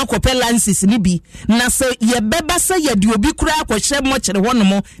ama makope lances ni bi na se ye beba se ye de obi kura akohye mochiri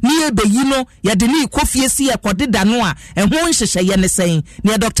honomo ni ye beyi no ye de ni kofie si ye kodeda no a ehwo nhyehyɛ ye ne sen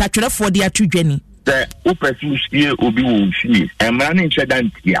ne doctor twerefo de atwedwani the upesushi obi wo shi emrani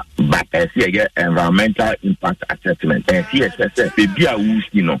chedantia but see environmental impact assessment CSS be a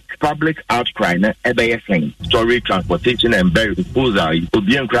wushi no public outcry na ebe saying storage transportation and burial disposal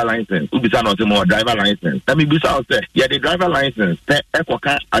obi enkra license ubisa no more driver license let me be say yeah the driver license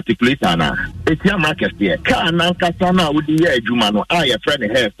ekoka articulator na etia market here car na nkasa na udi ye adwuma no a ye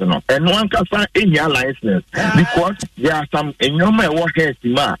friend health no eno ankasa enya license because there are some enyoma e wo health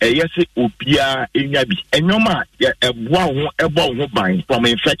ma eyese obia enyabi enyoma ebo ho ban from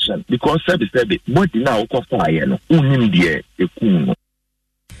infection because service body na okofa ye no unim de ekun no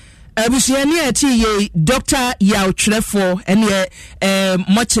abusiani ati ye doctor yaw twerefo ene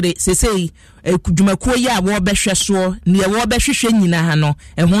mochiri sesei dwumakuo ye a wo behwe so ne wo behwehwe nyina ha no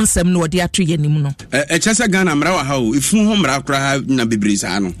ho nsem no de ato ye nim no chese Ghana mra wa ha o ifu ho mra kra na bebrisa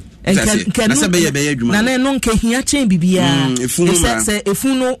ha no na se be adwuma na no nke hia chen bibia se efu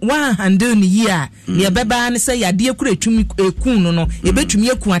no wa handle ni yi a ne beba ne se yade akura etumi ekun no ebetumi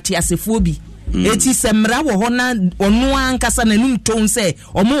ekun ate asefo bi eti semra wo ho na onu ankasa na num ton se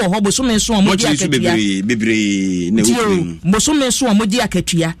omo wo ho bosome so omo di akatua bebre na wo bosome so omo di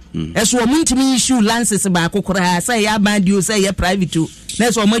akatua eso omo ntimi issue lances ba kokora se ya ba dio se ya private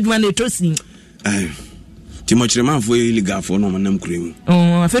na so omo adwuma na etosin Timochiri manfo illegal for no manam kuremu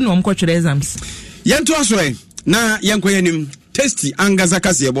afa no omo kwotwere exams yento asore na yenkoyanim testy angaza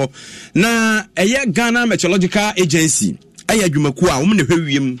Kasiebo na eye Ghana Meteorological Agency aya dwumaku a omo ne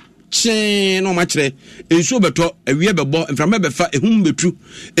hwewiem che no machire ensuo beto awie bebo mframa befa ehum betu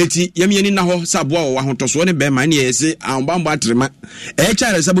eti yamiani na ho saboa wo ahotoso ne be ma ne yese ambambo atrema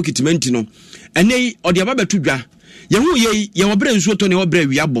chare sabo kitimenti no ene ode aba betu dwa yehu ye wobre ensuo to ne wobre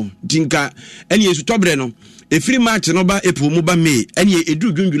wiabo dinka ene yesu tobre no efiri march no ba april mu ba may ene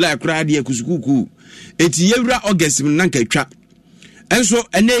edu june july kura de akusukuku eti yewura august na nka twa enso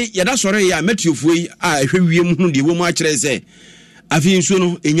ene yeda sore ya metiofuyi a ehwewiem hu de wo mu akire se afi nsuo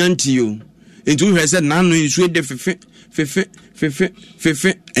no enyantiyo enti wo hwɛ sɛ nanu nsuo de fefe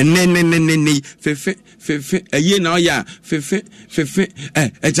enenenenene fefe aye na oya fefe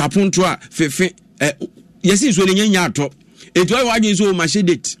ejapunto a fefe yesi nsuo ne nyanya ato enti wo waje nsuo ma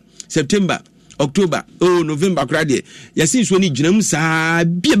date September October November krade yesi nsuo ne ginam saa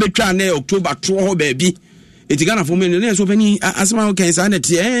bia betwa na October to ho baabi Ghana for me so penny asma okay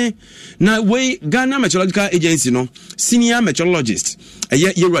sanity na we Ghana Meteorological Agency no senior meteorologist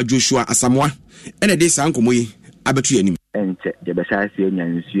Yera Joshua Asamoah ene dey san komo yi abetu anim enche je be sha sie nya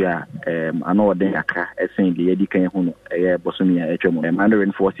nsu a ano den aka esen de yedi kan hu no bosomi a etwemo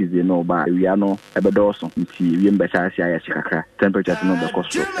Mandarin forces dey no ba wi ano ebedoso nti wi mbe sha sie aya chikaka temperature no be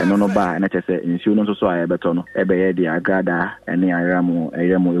kosto eno no ba na chese nsu no so a ebeto no ebe ye de agada ene ayramu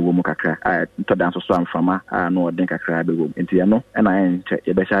ewo mu kakra to dan so amfama no den kakra be go nti ano na enche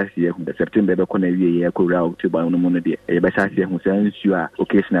je be sha sie hu September be ko na wi ye ko ra October no mu no de je be sha sie hu se nsu a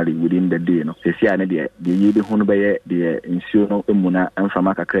occasionally within the day no se sia na de yedi hu no be ye de insuno emuna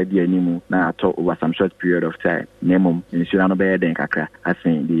amfama kakra di animu na ato over some short period of time nemum insuno no be den kakra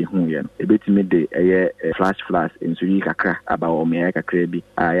asen di hu ye no ebetimi de flash insuri kakra about me kakra bi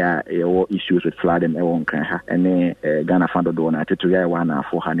aya issues with flooding nkran ha ene Ghana fund do na tetu ya wa na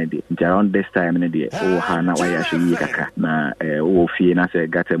 400 de around this time ne de ha na wa ya shi kakra na wo fie na se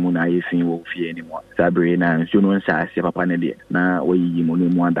gata mu na yefin wo fie ni mo sabre na insuno nsa asia papa ne de na wo yi mu no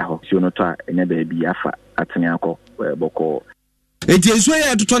mu anda ho insuno to a enya ba bi afa atanyako boko Ejesu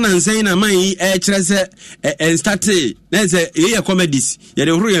ya tuto na nsen na man kire se start na se ye comedies ye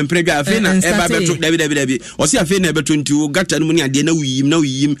de huru ye mpredwa afi na ba beto dabi o se afi na beto nti o gata no mu ni ade na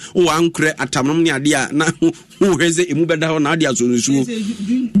wuyim o ankre atamnom ni ade a na o heze emu beda ho na ade aso nsuo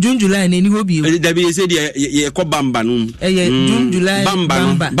June July na ni ho bi dabi se de ye ko bamba no June July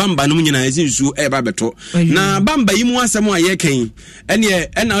bamba no nyina ezi nsuo ba beto na bamba yi mu asem a ye kan ene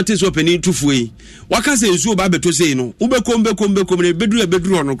na o te so pani tufuei waka se nsuo ba beto sei no ubekombe komre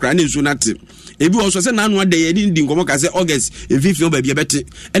beduru ono kra na nsuo nate ebi wo so se na anu ade ye di nkomo ka se August 15 ba bia bete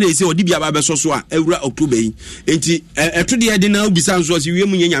ene se odi bia ba be so so a ewura October yi enti eto de de na obisa nsuo se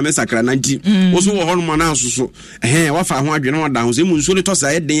wiem nyanya mesakra na nti wo so wo ho no na asoso wafa ho adwene wada ho se mu nsuo le to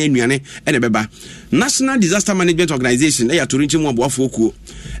sa eden anuane ene beba National Disaster Management Organization ya torinchi mu aboafo okuo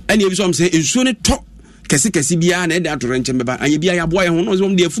ene ebi so se nsuo ne to kesi bia na eda torenche beba anye bia ya boa ye ho no so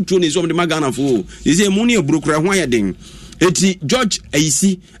de futuo ne so de magana fo ise mu ne eburukura ho ayeden eti George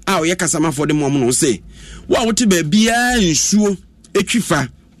Ayisi a oye kasama for the mom no say wa wote ba bia nsuo etwifa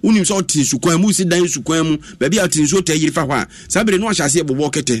unim so tin sukwan mu si dan sukwan mu ba bia tin so ta yiri fa ho a sabere no ahase ebobo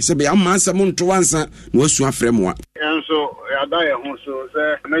kete se be amma asam nto wansa na wasu afrɛ mo a so yadaye ho so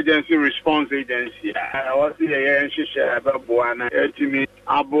say emergency response agency was here nhihye abeboa na etimi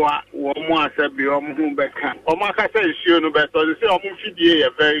aboa wo mu asabi o mu beka o maka say isuo no beto say o mu fidie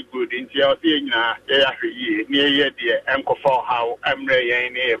very good nti o say nyina ya hweyi ne ye de enkofa how emre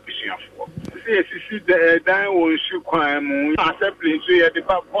yen ne ebusuafo see the dan won shu kwan mu assembly so ye de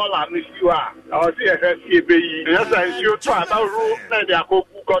ba call am issue o say e be yi na say issue to adaru na de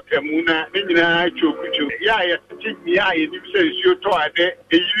akoku gotemu na ne nyina chokuchu ya ya ye ni say issue to ade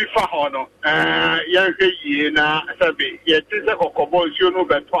e yiri fa ho no ya hweyi na sabi ye ti se kokobo issue no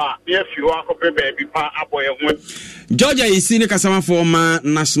beto a ne afiwa akopɛ baabi pa aboye ho Georgia is senior kasama former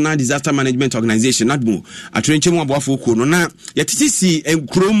National Disaster Management Organization nadmo atrenche mu aboafo ko no na yetisi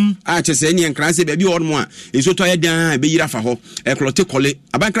enkrom a chese ne enkran se baabi on mo a eso to adan be yira fa ho eklote kole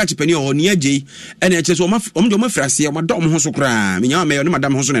abankra chepani ho ne agye ene chese o mdo mafrase o madom ho so kra menya me ne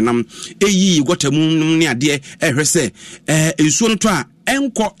madam ho so ne nam eyi gotamu ne ade ehwese eso no to a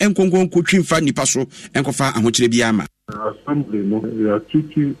enkonkonko twimfa nipa so enkofa ahokyere bia ama Assembly, no, we are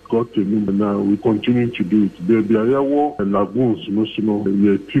teaching got to now. We continue to do it. There are lagoons, we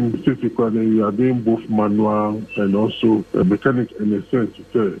are team physically. We are doing both manual and also mechanic in a sense.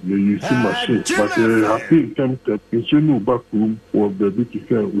 You use machines, but I think in back room was the big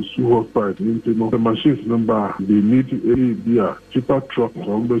we saw fight. The machines number they need a cheaper truck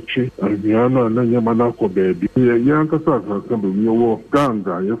on the tree and we are not Yamanako baby. Young Kasaka, we walk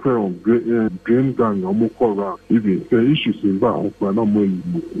ganga, you found green gang or Mukora, even. Issues involved, we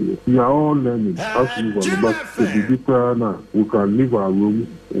are all learning as we want, but to be deeper now, we can leave our room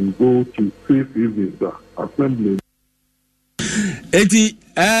and go to safe events, assembly. Eti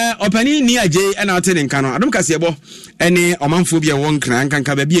opani ni aje na otene nka no adom Kasiebo ene omanfo bia won kran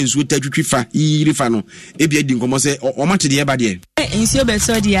kanka ba bia nsuo tatwitwifa yiri fa no e bia di nkomo se omate de ba de nsuo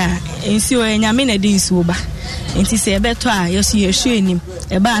beto dia nsuo enyame na de nsuo ba enti se beto a yeso yehwe enim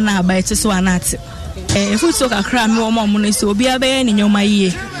e ba na aba ete so anate if we talk akra me wo mo no so obi abe ni nyoma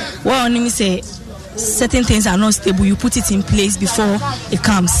yie wa onim say certain things are not stable, you put it in place before it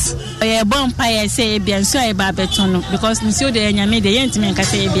comes. Bonfire say be so e ba beto no because nsuo de nyame de yentime nka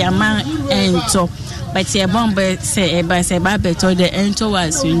say be ama ento but ye bomb say by say babe to the ento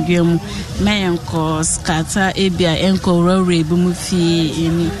was in game men cause kata ebia enko rore bumu fi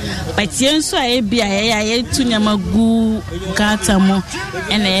ini but yen so ebia ye tunyama gu gata mo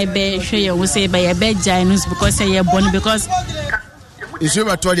and ebe hwe ye wo say by ebe janus because ye born because isu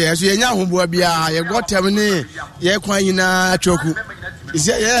ba to de so ye nya homboa bia ye gotem ni ye kwan yina choku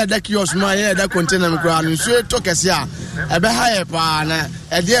isi ye da kiosk ma ye da container mi kwa no so to kese a ebe ha ye pa na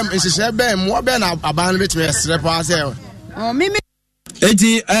e dem insise be mo be na aban be tme sere pa se o mimi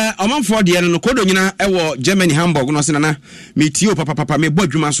eti omanfo de no kodo nyina ewo Germany Hamburg no se na metio papa me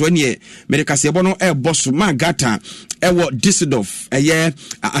bodwuma so ne me Kasiebo no e boss Magata ewo Düsseldorf eye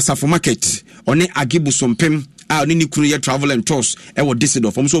Ahafo market one Agibu sompem oni ni kunu ye travel and tours ewo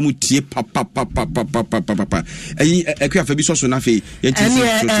Düsseldorf om so mu tie papa ekwafa bi so na fe ye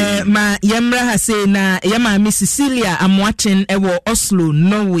ma yemra ha say na yema Miss Cecilia Amwachen ewo Oslo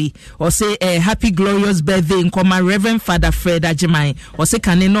Norway or say happy glorious birthday nkoma Reverend Father Fred Ajimai or say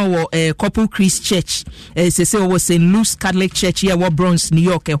kane no wo Couple Christ Church say was St. Luke's Catholic Church here wo Bronx New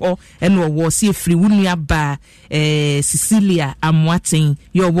York ho eno wo see free wunua ba Cecilia Amwachen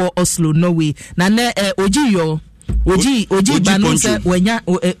yo wo Oslo Norway na oji bano se wenya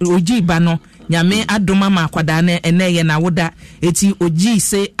oji bano nyame adoma ma kwada na eneye na woda eti oji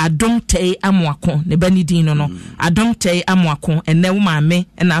se adom tei amoako ne bani din no adom tei amoako ene wo maame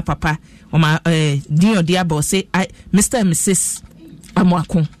na papa o ma din odi aba se Mr and Mrs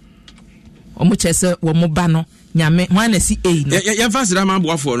amoako o mo chese wo mo ba no nyame wana si no ya fasira ma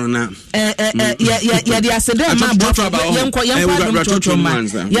boafo no na ya dia sede ma boafo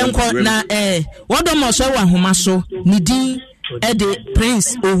yenko na wodo mo so wa homa so ni din ede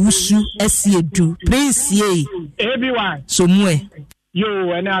Prince Owusu Asiedu Prince ye everyone so mue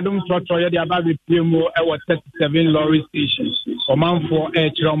yo ene adom trotro ye dia ba be piemo e wo 37 lorry station omanfo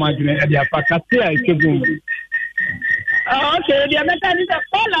chiro madine e dia pakate a ikebum. Okay, the American is a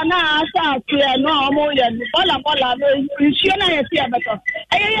polar now. No, more than polar. You should not see a better.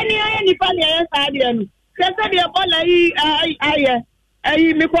 Any funny idea. Just a polar. I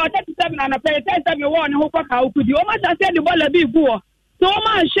me quarter 7 and a pay 10 you want who could you almost said the ball be poor. So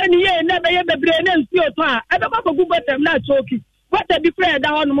much shiny never ever brain and see your time. I don't know who them not talking. What a different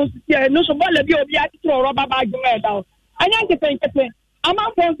down most no so ball be a to rubber bag down. I think it's I'm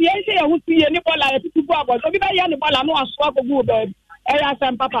not going to say who see any ball like to go about. So, if I am the ball, I know I swap a good bird. I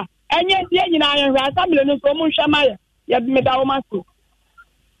am papa. And yet, I am a family no so much. Shamaya. You have made our master.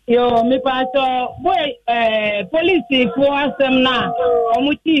 Yo, me pato boy, police for some now.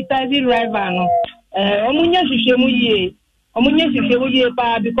 Omuti taxi driver no. Omunya shishemu ye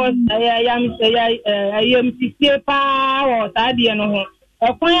pa because I am sister pa or tadi no.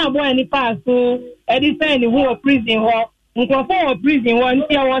 Okwan boy ni pa so edifend who prison ho. Nkofo prison one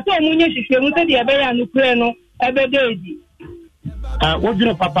tia wo so munye hihwe mu se de ebe ya nukure no ebe deji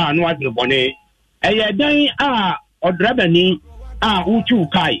woduro papa no adre bone eye dan a odrabani a uchu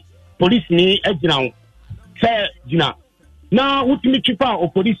kai police ni agina wo se gina na wutimi chipa o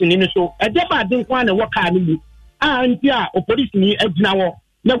police ni so ede ba den kwa na woka ni mu a nti a o police ni agina wo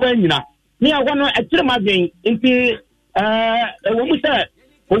na gwa nyina ni a wono akire magen nti wo mu se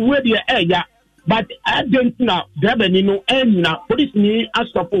owu de eya. But I don't know, Drabani no and now police me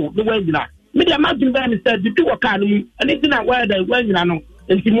as support the way you are. Media Mountain Band said the two academy and it's not where they were you know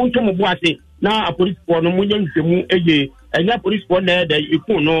and Simon Tomobuase now a police for no million and your police for there you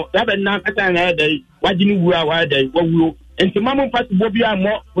know that not a time there why didn't you where they will and the Mamma Pass Bobia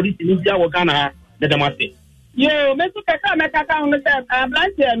more police in India or Ghana that I must say. Yo, Mr. Kaka,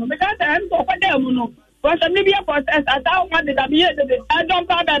 Blanche, because I am so for them. Because maybe a process, I don't want to be I don't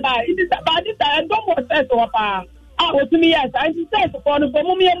buy. It is about this. I don't want to say to me, yes, I said for the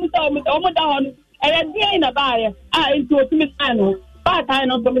Mummy and down. I am in a buyer. I into a Timmy Sano. But I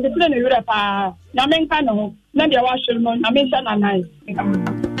know from the train Europe. Namen Kano, Nadia Washington, Namishan and I.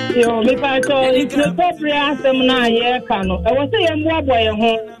 Yo, if I saw it's the appropriate seminar, Kano. I was saying, more boy,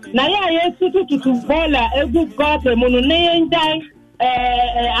 Naya, yes, to Bola, a good God, a mononean die.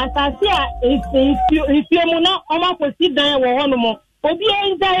 Asasia if you mona oma consider wo mo obi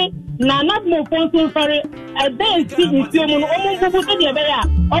enjai na not mo ponso fare e dey see if you mona omo gugu to de be ya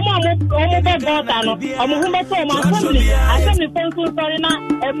omo be gota no omo hu be to omo assembly ponso fare na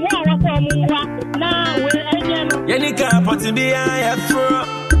e mo awa so omo wa na we enye no yenika potibia ya fro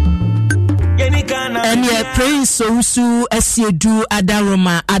yenika na ene Prince Owusu Asiedu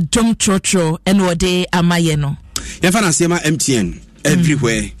Adaroma Adom Chocho enode amaye no yefa na sema MTN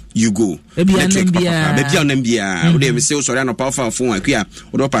everywhere you go network papa baby onambia we dey say sorry no powerful phone akua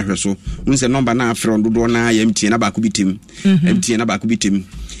we do pa hweso unse number na afro dodo na MTN na ba ku bitim MTN na ba ku bitim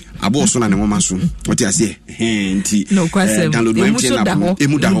abo so na ne mama so what you say nti download my MTN app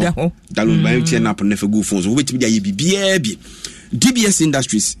download my MTN app na fa go phones wo betimi dia ye bibia bi DBS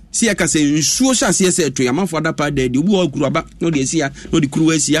Industries si aka say nsuo sha se say to yamafo adapa da de obu okuru aba no de sia no de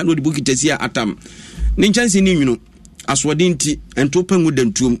kuru asia no de bukita sia atam ne nchansi ni nwuno aswodinti ento pangu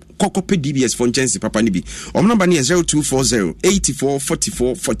dentuom kokope DBS for nchansi papa ni bi number ni 0240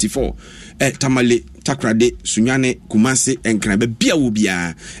 844444 tamale takrade sunyane kumase enkrabe bia wo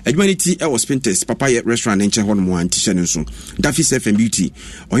bia adwaniti e was Spinters papa ye restaurant nche hono mo antisha nso Daffy FM Beauty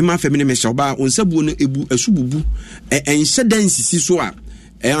oyima family me shoba onsabuo no ebu asububu enhye dansisi so a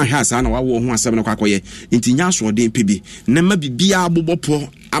hasa na wawo ho asem na kwakoye nti nya so den pebi na ma bibia abobopo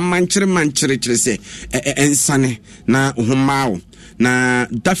amankyere se ensane na homaawo na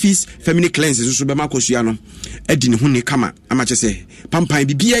Daffy's family cleanse so be makosua no edi ne ho ne kama amache se pampan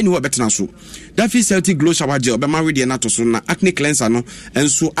bibia ni wo betena so Daffy's Celtic Glow Shower Gel be ma we de na to so na acne cleanser no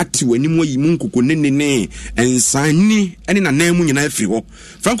enso ati wanimu yi mu nkoko ne ensani ene na nan mu nyina afiri ho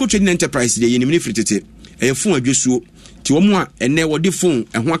Franco Trading Enterprise de yenimni fritete fun adwesuo ti wo mu a ene wo de phone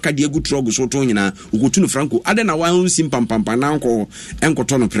ho akade agu trog so to nyina ukotu no Franco ade na wa hunsim pampampa na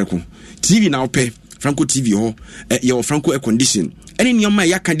enkoto no preko TV na ope Franco TV ho ye Franco air condition ene nyoma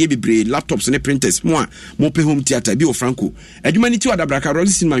ya kade bebre laptops ne printers mo a mo pe home theater bi o Franco adwumaniti wadabraka roll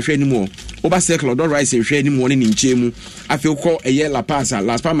cinema hwe ni mo oba circle do rice hwe ni mo ne nchemu afi ko eye la pasa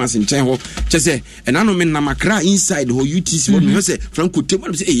las palmas nchen ho chese enano men na makra inside ho UTC wo me say Franco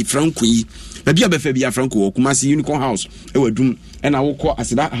table say Franco yi babia befa bia Franco Kumasi Unicorn House e wadum ena wo ko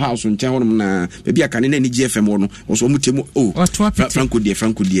asida house nchen ho na babia kane na ni GFM ho no so mutemu Franco die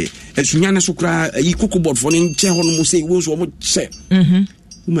esunya ne so kra yi cocoa board for nchen ho no mo say wo so mo che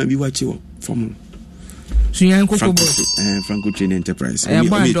uma bi wache wo form sunya cocoa board Franco Trading Enterprise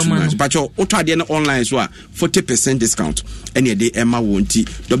but your otade na online so 40% discount ene de ema wonti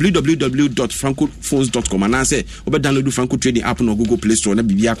www.francophones.com and say obe download Franco Trading app no Google Play Store na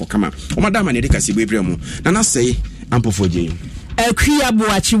bibia akokama o madam na de Kasiebo ebremu na na say ampofoje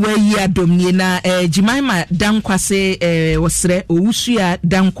Kasiebo achiwa yi adomnie na Jimaima dankwase wosre owusua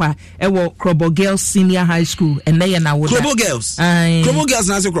dankwa ewo Krobo Girls Senior High School ene na wo Krobo Girls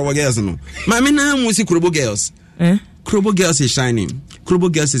na say Krobo Girls no ma me na mu si Krobo Girls Krobo Girls is shining. Krobo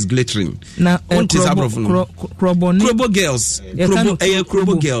Girls is glittering. Now, Krobo Girls.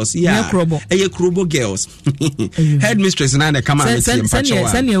 Krobo Girls. Yeah. Krobo Girls. Headmistress na na kama amesi mpacho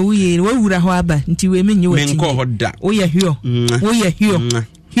wa. Sani uye we wura ho aba nti we menye wati. Menko hoda. Oye hio.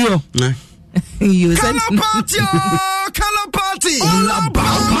 Hio. You send color party.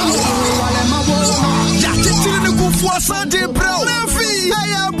 Ya titiri ne kufu asante bro. Nafi.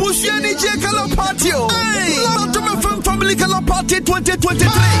 Aya busheni je color party. Family Color Party 2023.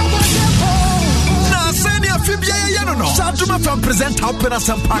 Na senior Fibia no. Saduma from present Opera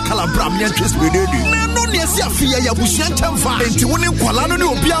Sampa Calabram Yantis Bededi. No near Fia Bushan Tamfa. Enti woni kwala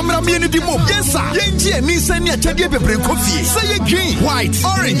no obi amra me ni dimo. Yes sir. Yenji ni senior chade bebre coffee. Say green, white,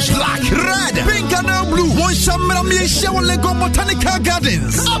 orange, black, red, pink and blue. One shamra me show Lego Botanical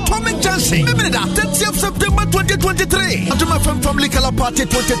Gardens. Atomic Junction. 30th September 2023. Saduma from Family Color Party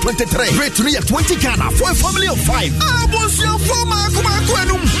 2023. Rate 3 at 20 Ghana for a family of 5. Was your former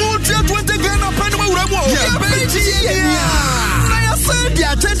Kumakwenu Multi 20 Ghana Penwa Uramo. I said,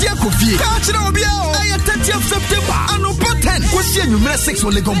 yeah, 30th Kofi. Catch it on Bio. 30th September. And over 10. Question number 6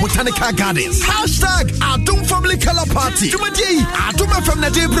 will go Botanical Gardens. Hashtag Adum Family Color Party. Jumadi Adum from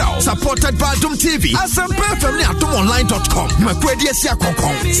Nadebro. Supported by Adum TV. Asampe from AdumOnline.com. Macredia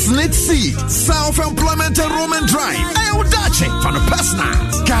Siakon. Snit Seed. Self-Employment Enrollment Drive. Ayodache from the personal.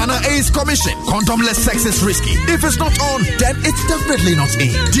 Ghana AIDS Commission. Condomless sex is risky. If it's not on, then it's definitely not in.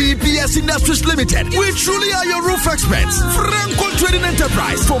 DBS Industries Limited. We truly are your roof experts. Franco Trading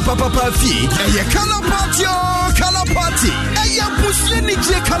Enterprise. For Papa Pafi. Aya Color Party. Color Party. Aya Busheni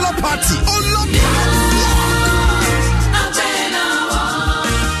J Color Party.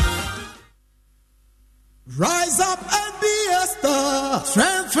 Rise up and be a star.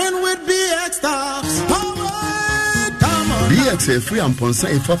 Strengthen with BX stars. BX free and ponsa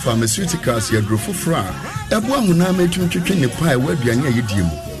ifa pharmaceuticals ya grofo fra. Ebo ahuna metwetwe ne pa ewa aduane ayedie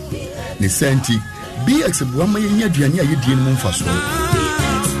mu. Ne senti BX bo ama yenya aduane ayedie mu mfaso.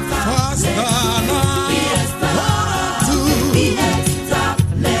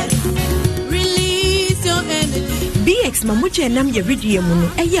 BX mamuche nam ye redie mu no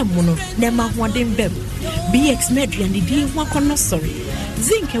eye mu no na ma hoden bem. BX meduane di wakono sorry.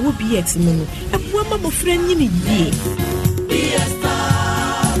 Zinc wo BX mu no ebo ama mofra nyine yie.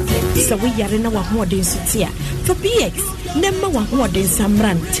 So we are in our hoden sutia for BX nemma wa hoden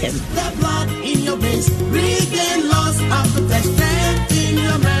samrantem. The blood in your veins regain loss of the strength in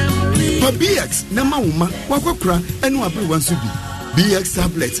your mind. fa BX na mauma wakokra enu abewa nso bi BX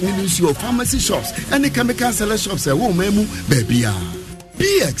tablets ni nsuo pharmacy shops and chemical seller shops e wo mamu babia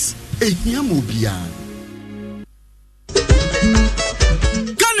BX ehia mo bia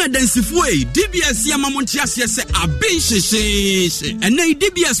Densifue DBS Yamamonti asese abin sheshe ene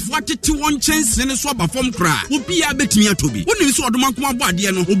DBS 41 chance ne so aba fom kra obi abetimi atobi woni so odoma kuma bo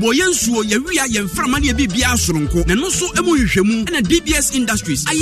ade no oboye nsuo ye wia ye mframa ne bibia soronko ne no so emu hwehwemu na DBS Industries